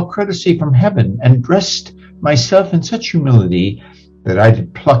stole all courtesy from heaven and dressed myself in such humility that I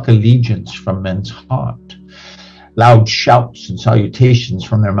did pluck allegiance from men's heart, loud shouts and salutations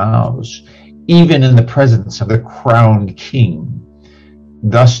from their mouths, even in the presence of the crowned king.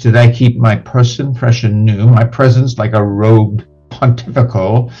 Thus did I keep my person fresh and new, my presence like a robed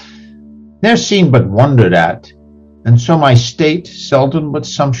pontifical, ne'er seen but wondered at, and so my state seldom but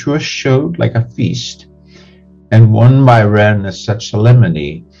sumptuous showed like a feast, and won by rareness such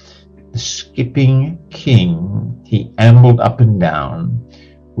solemnity. The skipping king, he ambled up and down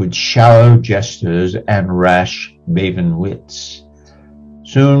with shallow gestures and rash maven wits.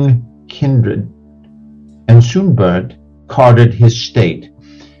 Soon kindred and soon burnt, carded his state,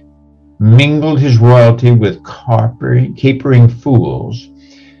 mingled his royalty with capering fools,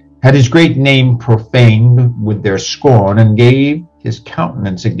 had his great name profaned with their scorn, and gave his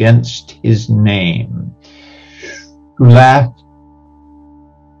countenance against his name, who laughed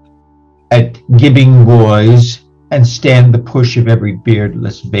at gibbing boys and stand the push of every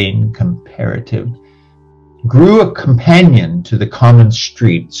beardless vain comparative, grew a companion to the common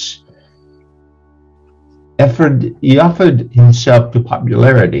streets. He offered himself to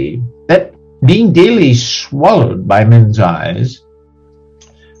popularity, that being daily swallowed by men's eyes,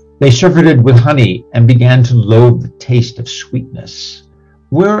 they surfeited with honey and began to loathe the taste of sweetness,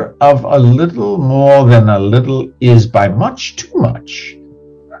 whereof a little more than a little is by much too much.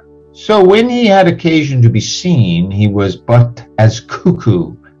 So when he had occasion to be seen, he was but as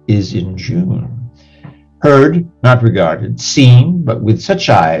cuckoo is in June, heard, not regarded, seen, but with such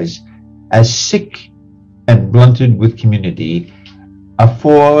eyes as sick and blunted with community,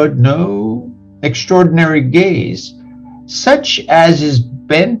 afford no extraordinary gaze, such as is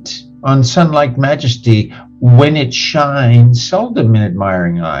bent on sun-like majesty when it shines seldom in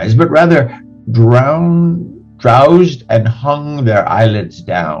admiring eyes, but rather drowsed and hung their eyelids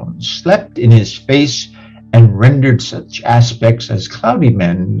down, slept in his face, and rendered such aspects as cloudy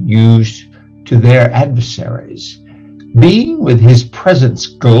men used to their adversaries, being with his presence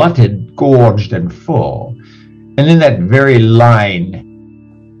glutted, gorged, and full. And in that very line,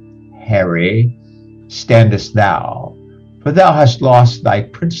 Harry, standest thou, for thou hast lost thy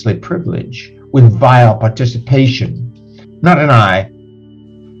princely privilege with vile participation. Not an eye,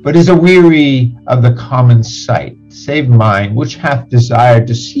 but is aweary of the common sight, save mine, which hath desired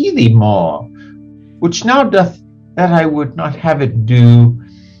to see thee more, which now doth that I would not have it do,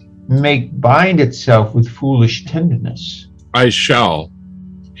 bind itself with foolish tenderness. I shall,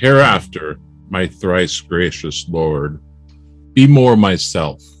 hereafter, my thrice gracious Lord, be more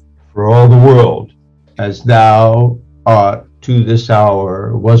myself. For all the world, as thou art to this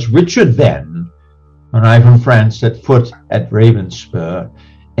hour, was Richard then, when I from France set foot at Ravenspur,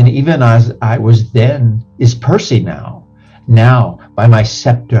 and even as I was then, is Percy now. Now, by my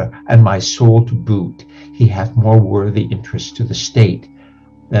sceptre and my soul to boot, he hath more worthy interest to the state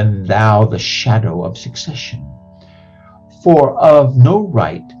than thou the shadow of succession. For of no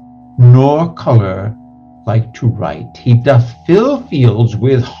right nor colour like to right, he doth fill fields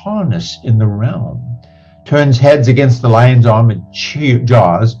with harness in the realm, turns heads against the lion's armed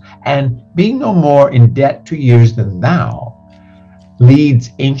jaws, and being no more in debt to years than thou, leads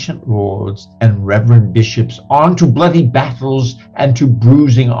ancient lords and reverend bishops on to bloody battles and to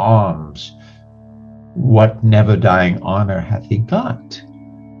bruising arms. What never dying honour hath he got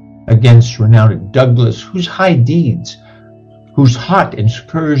against renowned Douglas, whose high deeds, whose hot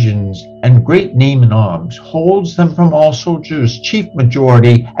incursions and great name in arms holds them from all soldiers, chief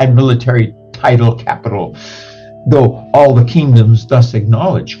majority, and military title capital, though all the kingdoms thus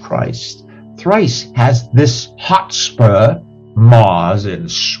acknowledge Christ. Thrice has this Hotspur, Mars in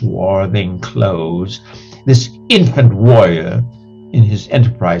swarthing clothes, this infant warrior in his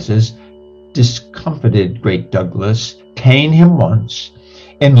enterprises, discomfited great Douglas, ta'en him once,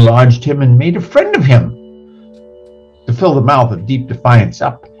 enlarged him, and made a friend of him, to fill the mouth of deep defiance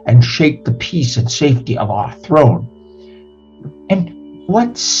up, and shake the peace and safety of our throne. And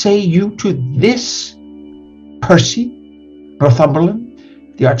what say you to this, Percy,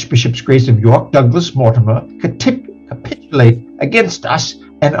 Northumberland, the Archbishop's Grace of York, Douglas, Mortimer, capitulate against us,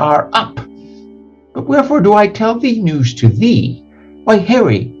 and are up? But wherefore do I tell thee news to thee? Why,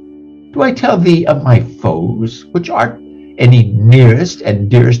 Harry, do I tell thee of my foes, which art any nearest and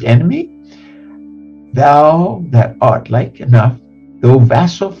dearest enemy? Thou that art like enough, though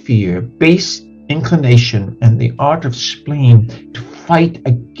vassal fear, base inclination, and the art of spleen, to fight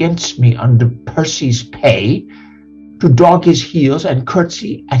against me under Percy's pay, to dog his heels and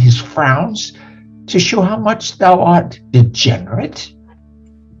curtsy at his frowns, to show how much thou art degenerate?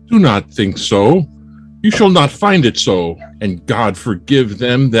 Do not think so. You shall not find it so, and God forgive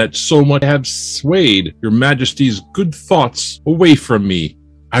them that so much have swayed your majesty's good thoughts away from me.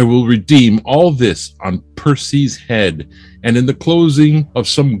 I will redeem all this on Percy's head, and in the closing of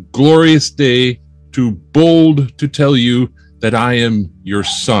some glorious day, too bold to tell you that I am your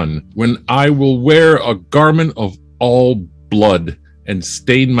son, when I will wear a garment of all blood, and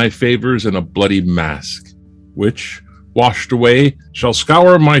stain my favors in a bloody mask, which, washed away, shall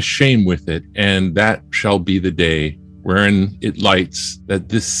scour my shame with it, and that shall be the day wherein it lights that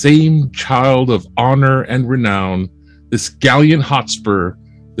this same child of honor and renown, this gallant Hotspur,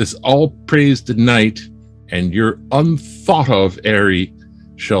 this all-praised knight, and your unthought of Airy,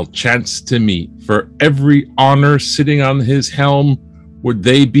 shall chance to meet. For every honor sitting on his helm would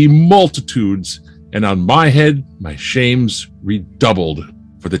they be multitudes, and on my head my shames redoubled.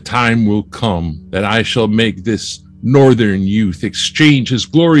 For the time will come that I shall make this northern youth exchange his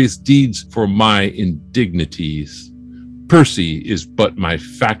glorious deeds for my indignities. Percy is but my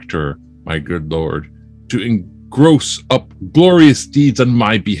factor, my good lord, to engross up glorious deeds on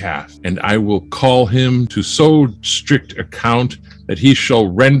my behalf, and I will call him to so strict account that he shall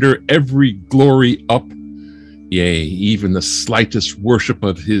render every glory up, yea, even the slightest worship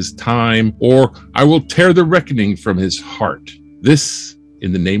of his time, or I will tear the reckoning from his heart. This,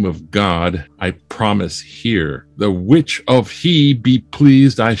 in the name of God, I promise here, the which of he be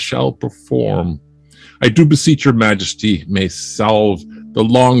pleased I shall perform. I do beseech your majesty may salve the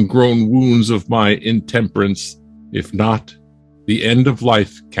long-grown wounds of my intemperance. If not, the end of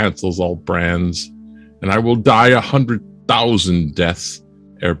life cancels all brands, and I will die 100,000 deaths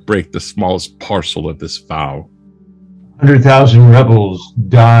ere break the smallest parcel of this vow. 100,000 rebels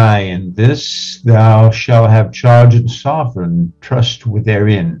die in this, thou shalt have charge and sovereign trust with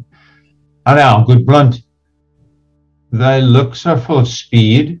therein. And now, good Blunt, thy looks are full of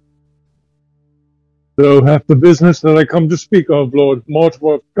speed. So hath the business that I come to speak of, Lord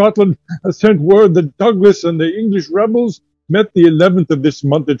Mortimer of Scotland, has sent word that Douglas and the English rebels met the 11th of this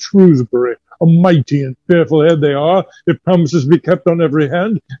month at Shrewsbury. A mighty and fearful head they are, if promises be kept on every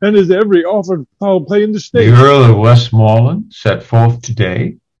hand, and is every offered foul play in the state. The Earl of Westmoreland set forth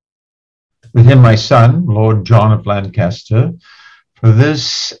today. with him my son, Lord John of Lancaster. For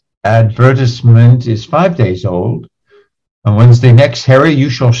this advertisement is 5 days old. On Wednesday next, Harry, you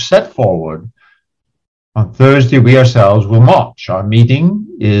shall set forward. On Thursday, we ourselves will march. Our meeting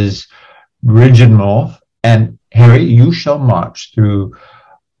is Bridgenorth, and Harry, you shall march through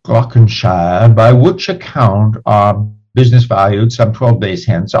Gloucestershire, by which account our business valued some 12 days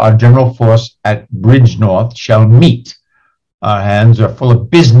hence. Our general force at Bridgenorth shall meet. Our hands are full of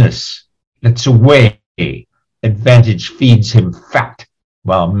business. Let's away. Advantage feeds him fat,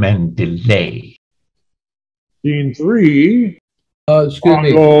 while men delay. Scene 3.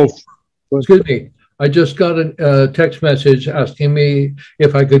 Excuse me. I just got a text message asking me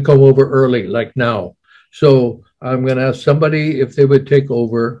if I could come over early, like now. So I'm going to ask somebody if they would take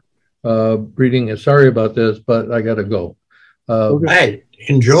over reading. Sorry about this, but I got to go. Hey,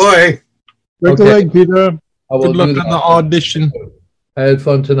 enjoy. Break a leg, Peter. Good luck on the audition. I had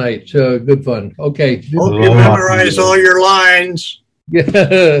fun tonight. Good fun. Okay. Hope you memorize all your lines.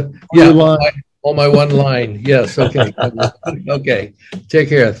 Yeah. All my one line. Yes. Okay. Okay. Take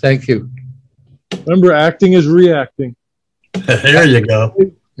care. Thank you. Remember, acting is reacting. There you go.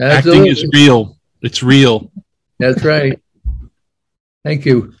 Acting is real. It's real. That's right. Thank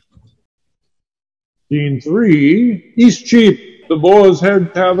you. Scene 3. Eastcheap, the Boar's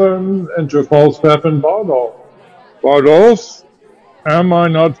Head Tavern. Enter Falstaff and Bardolph. Bardolph, am I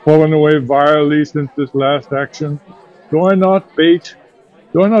not fallen away vilely since this last action? Do I not bate?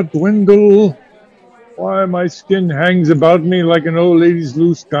 Do I not dwindle? Why, my skin hangs about me like an old lady's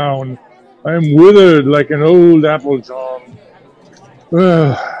loose gown. I am withered like an old apple john.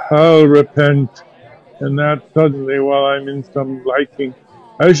 I'll repent, and that suddenly while I'm in some liking.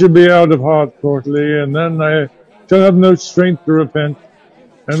 I shall be out of heart shortly, and then I shall have no strength to repent.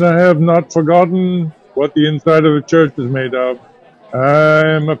 And I have not forgotten what the inside of a church is made of. I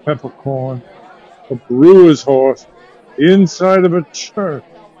am a peppercorn, a brewer's horse, the inside of a church.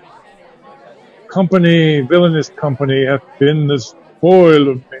 Company, villainous company, hath been the spoil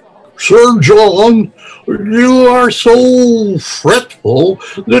of me. Sir John, you are so fretful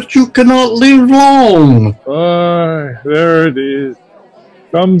that you cannot live long. Aye, there it is.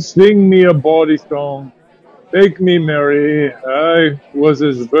 Come sing me a bawdy song. Make me merry. I was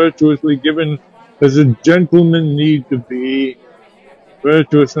as virtuously given as a gentleman need to be.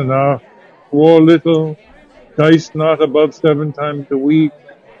 Virtuous enough, swore little, diced not above 7 times a week,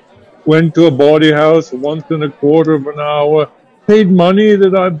 went to a bawdy house once in a quarter of an hour, paid money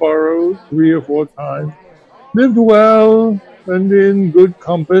that I borrowed 3 or 4 times, lived well and in good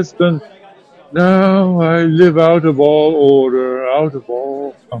compass, and now I live out of all order, out of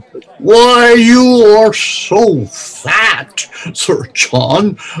all compass. Why, you are so fat, Sir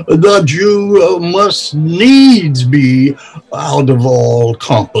John, that you must needs be out of all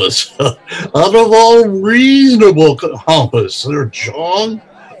compass, out of all reasonable compass, Sir John.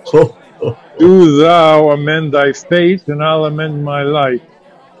 Do thou amend thy fate, and I'll amend my life.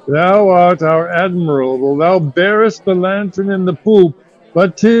 Thou art our admiral, thou bearest the lantern in the poop,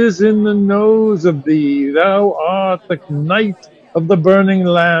 but 'tis in the nose of thee. Thou art the knight of the burning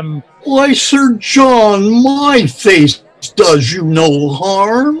lamp. Why, Sir John, my face does you no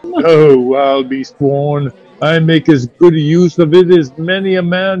harm. Oh, I'll be sworn, I make as good use of it as many a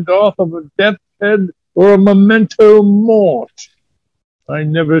man doth of a death's head or a memento mort. I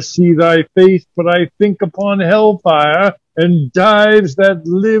never see thy face, but I think upon hellfire and dives that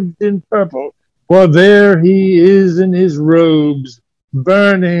lived in purple, for there he is in his robes,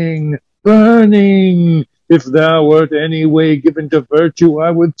 burning, burning. If thou wert any way given to virtue,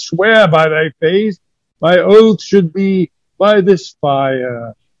 I would swear by thy face. My oath should be by this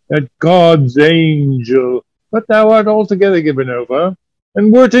fire, that God's angel. But thou art altogether given over,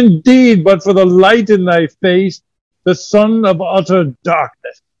 and wert indeed but for the light in thy face, the son of utter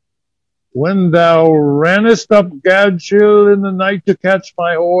darkness. When thou rannest up Gadchill in the night to catch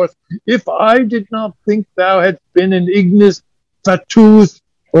my horse, if I did not think thou hadst been an ignis fatuus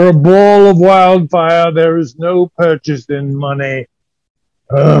or a ball of wildfire, there is no purchase in money.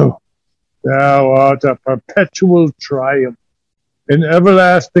 Oh, thou art a perpetual triumph, an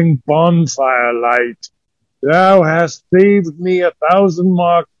everlasting bonfire light. Thou hast saved me 1,000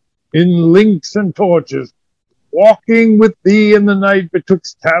 marks in links and torches, walking with thee in the night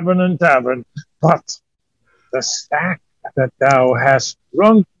betwixt tavern and tavern. But the sack that thou hast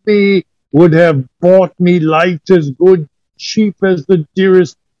drunk me would have bought me light as good, cheap as the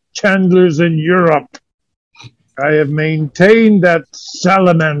dearest chandlers in Europe. I have maintained that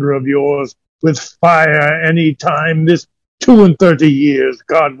salamander of yours with fire any time this 32 years,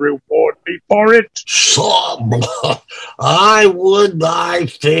 God reward me for it. I would thy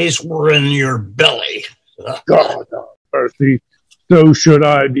face were in your belly. God have mercy. So should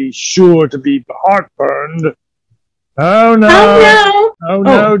I be sure to be heartburned. How now? How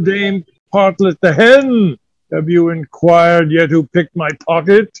now, Dame Partlet the hen? Have you inquired yet who picked my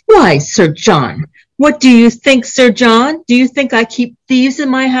pocket? Why, Sir John, what do you think, Sir John? Do you think I keep thieves in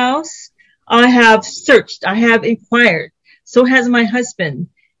my house? I have searched, I have inquired. So has my husband,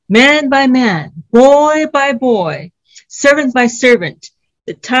 man by man, boy by boy, servant by servant.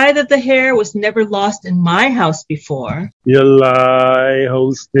 The tithe of the hair was never lost in my house before. You lie,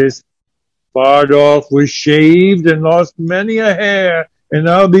 hostess. Bardolph was shaved and lost many a hair, and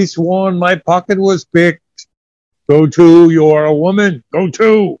I'll be sworn my pocket was picked. Go to, you are a woman. Go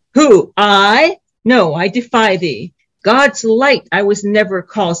to. Who, I? No, I defy thee. God's light, I was never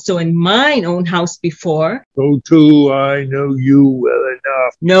called so in mine own house before. Go to, I know you well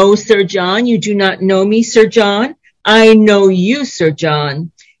enough. No, Sir John, you do not know me, Sir John. I know you, Sir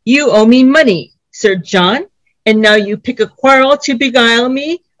John. You owe me money, Sir John, and now you pick a quarrel to beguile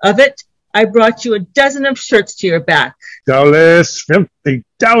me. Of it, I brought you a dozen of shirts to your back. Doubtless, filthy,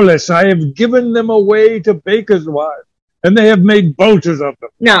 doubtless, I have given them away to bakers' wives, and they have made bolters of them.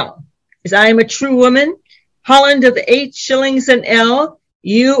 Now, as I am a true woman, Holland of 8 shillings an ell,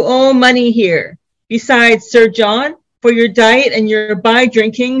 you owe money here. Besides, Sir John, for your diet and your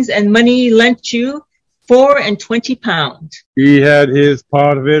by-drinkings and money lent you, 24 pounds. He had his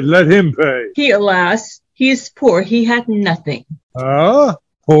part of it, let him pay. He, alas, he is poor, he had nothing. Ah,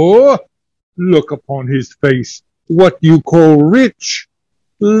 poor? Look upon his face, what you call rich.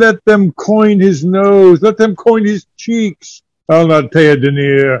 Let them coin his nose, let them coin his cheeks. I'll not pay a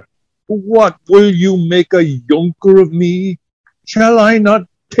denier. What, will you make a yunker of me? Shall I not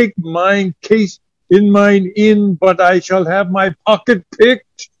take mine case in mine inn, but I shall have my pocket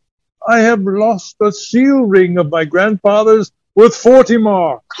picked? I have lost a seal ring of my grandfather's worth 40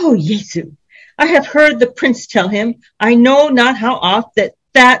 mark. Oh, Jesu, I have heard the prince tell him, I know not how oft,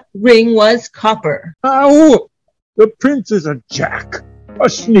 that ring was copper. How? The prince is a jack, a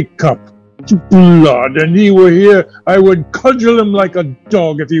sneak cup. Blood, and he were here, I would cudgel him like a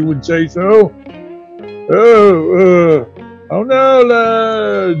dog if he would say so. How now,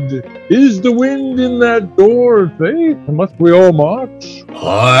 lad? Is the wind in that door, faith? Must we all march?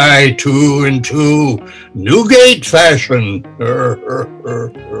 Aye, 2 and 2, Newgate fashion.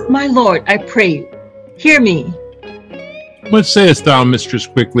 My lord, I pray you, hear me. What sayest thou, mistress,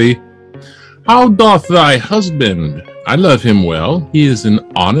 quickly? How doth thy husband? I love him well. He is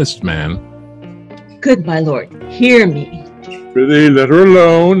an honest man. Good, my lord, hear me. Prithee, let her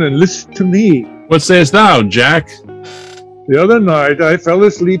alone, and listen to me. What sayest thou, Jack? The other night I fell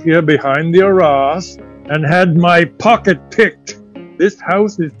asleep here behind the arras, and had my pocket picked. This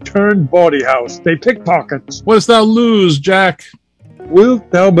house is turned bawdy house. They pick pockets. What dost thou lose, Jack? Wilt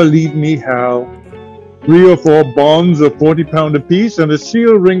thou believe me, Hal? 3 or 4 bonds of 40 pound apiece, and a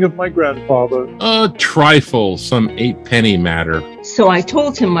seal ring of my grandfather. A trifle, some 8-penny matter. So I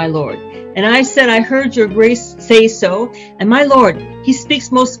told him, my lord, and I said I heard your grace say so, and my lord, he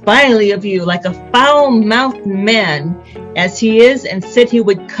speaks most vilely of you, like a foul-mouthed man, as he is, and said he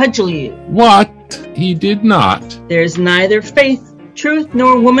would cudgel you. What? He did not. There's neither faith, truth,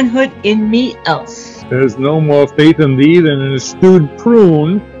 nor womanhood in me else. There's no more faith in thee than in a stewed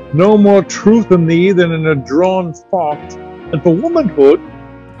prune, no more truth in thee than in a drawn fox. And for womanhood,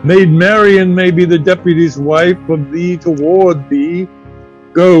 Maid Marian may be the deputy's wife of thee toward thee.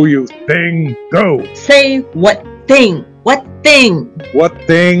 Go, you thing, go. Say what thing? What thing? What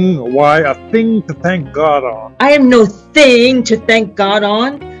thing? Why, a thing to thank God on. I am no thing to thank God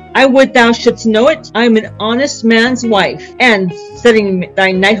on. I would thou shouldst know it. I am an honest man's wife, and setting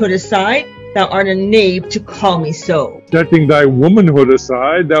thy knighthood aside, thou art a knave to call me so. Setting thy womanhood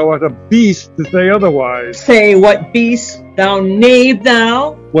aside, thou art a beast to say otherwise. Say what beast, thou knave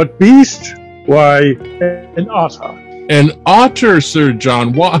thou? What beast? Why, an otter. An otter, Sir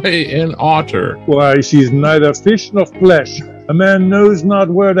John. Why an otter? Why, she's neither fish nor flesh. A man knows not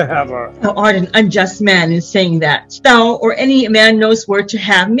where to have her. Thou art an unjust man in saying that. Thou or any man knows where to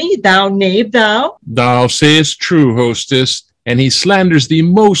have me, thou knave thou? Thou sayest true, hostess, and he slanders thee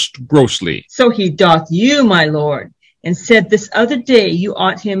most grossly. So he doth you, my lord, and said this other day you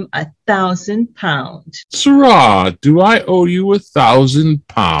ought him 1,000 pounds. Sirrah, do I owe you 1,000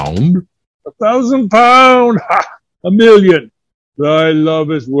 pound? 1,000 pound? Ha! 1,000,000. Thy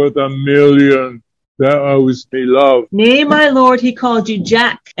love is worth 1,000,000. Thou owest me love. Nay, my lord, he called you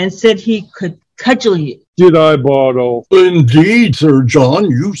Jack, and said he could cudgel you. did I, Bardo? Indeed, Sir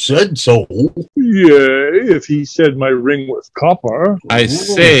John, you said so. Yea, if he said my ring was copper. I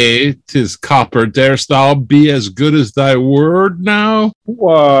say, 'tis copper. Darest thou be as good as thy word now?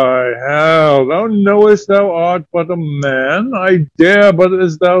 Why, how? Thou knowest thou art but a man. I dare but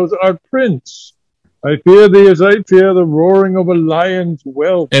as thou art prince. I fear thee as I fear the roaring of a lion's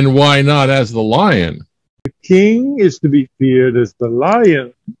whelp. And why not as the lion? The king is to be feared as the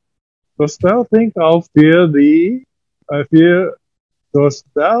lion. Dost thou think I'll fear thee? Dost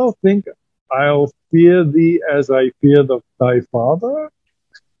thou think I'll fear thee as I fear thy father?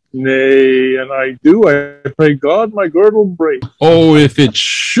 Nay, and I do. I pray God my girdle break. Oh, if it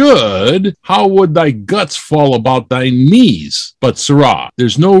should, how would thy guts fall about thy knees? But, sirrah,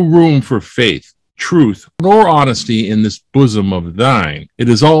 there's no room for faith, truth, nor honesty in this bosom of thine. It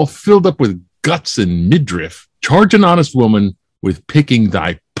is all filled up with guts and midriff. Charge an honest woman with picking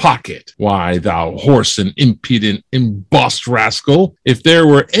thy pocket. Why, thou whoreson and impudent, embossed rascal, if there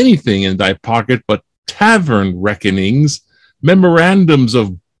were anything in thy pocket but tavern reckonings, memorandums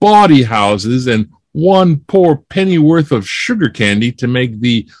of bawdy houses, and one poor pennyworth of sugar candy to make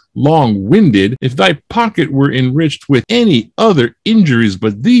thee long-winded, if thy pocket were enriched with any other injuries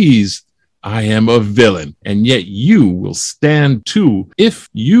but these, I am a villain, and yet you will stand too, if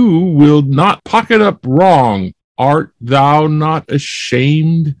you will not pocket up wrong. Art thou not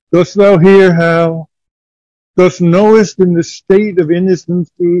ashamed? Dost thou hear, Hal? Dost knowest in the state of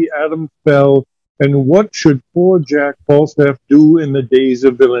innocency Adam fell, and what should poor Jack Falstaff do in the days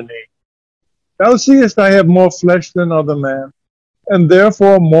of villainy? Thou seest I have more flesh than other man, and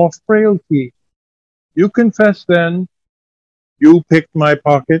therefore more frailty. You confess then, you picked my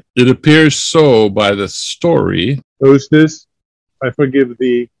pocket? It appears so by the story. Hostess, I forgive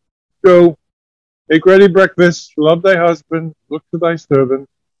thee. Go, make ready breakfast, love thy husband, look to thy servant,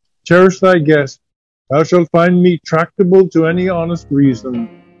 cherish thy guest. Thou shalt find me tractable to any honest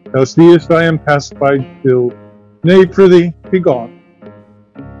reason. Thou seest I am pacified still. Nay, prithee, be gone.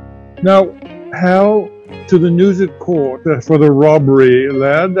 Now, Hal, to the news at court for the robbery,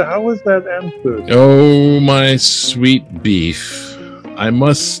 lad, how was that answered? Oh, my sweet beef, I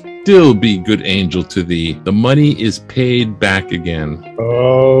must still be good angel to thee. The money is paid back again.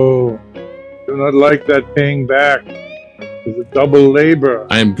 Oh, do not like that paying back. It's a double labor.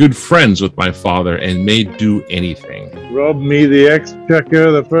 I am good friends with my father, and may do anything. Rob me the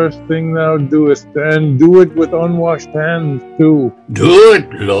exchequer the first thing thou doest, and do it with unwashed hands too. Do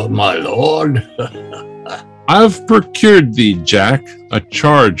it, my lord. I've procured thee, Jack, a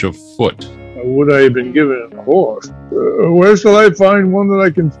charge of foot. Would I have been given a horse? Where shall I find one that I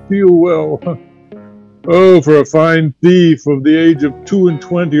can steal well? Oh, for a fine thief of the age of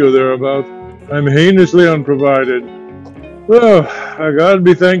 22 or thereabouts, I'm heinously unprovided. Well, God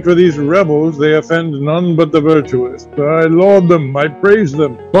be thanked for these rebels. They offend none but the virtuous. I laud them, I praise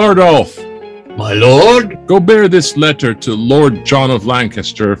them. Bardolph, my lord, go bear this letter to Lord John of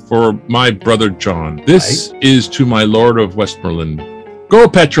Lancaster for my brother John. This is to my Lord of Westmoreland. Go,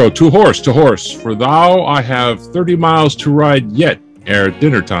 Petro, to horse, for thou I have 30 miles to ride yet ere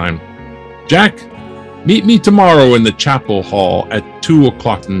dinner time. Jack, meet me tomorrow in the chapel hall at 2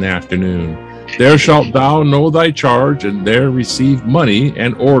 o'clock in the afternoon. There shalt thou know thy charge, and there receive money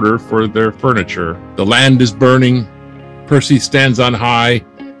and order for their furniture. The land is burning, Percy stands on high,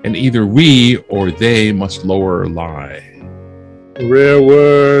 and either we or they must lower lie. Rare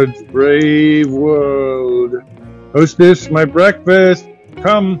words, brave world. Hostess, my breakfast,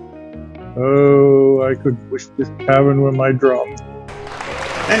 come. Oh, I could wish this tavern were my drum.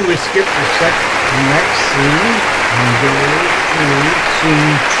 And we skip the next scene and go to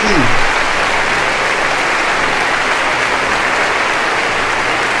scene 2.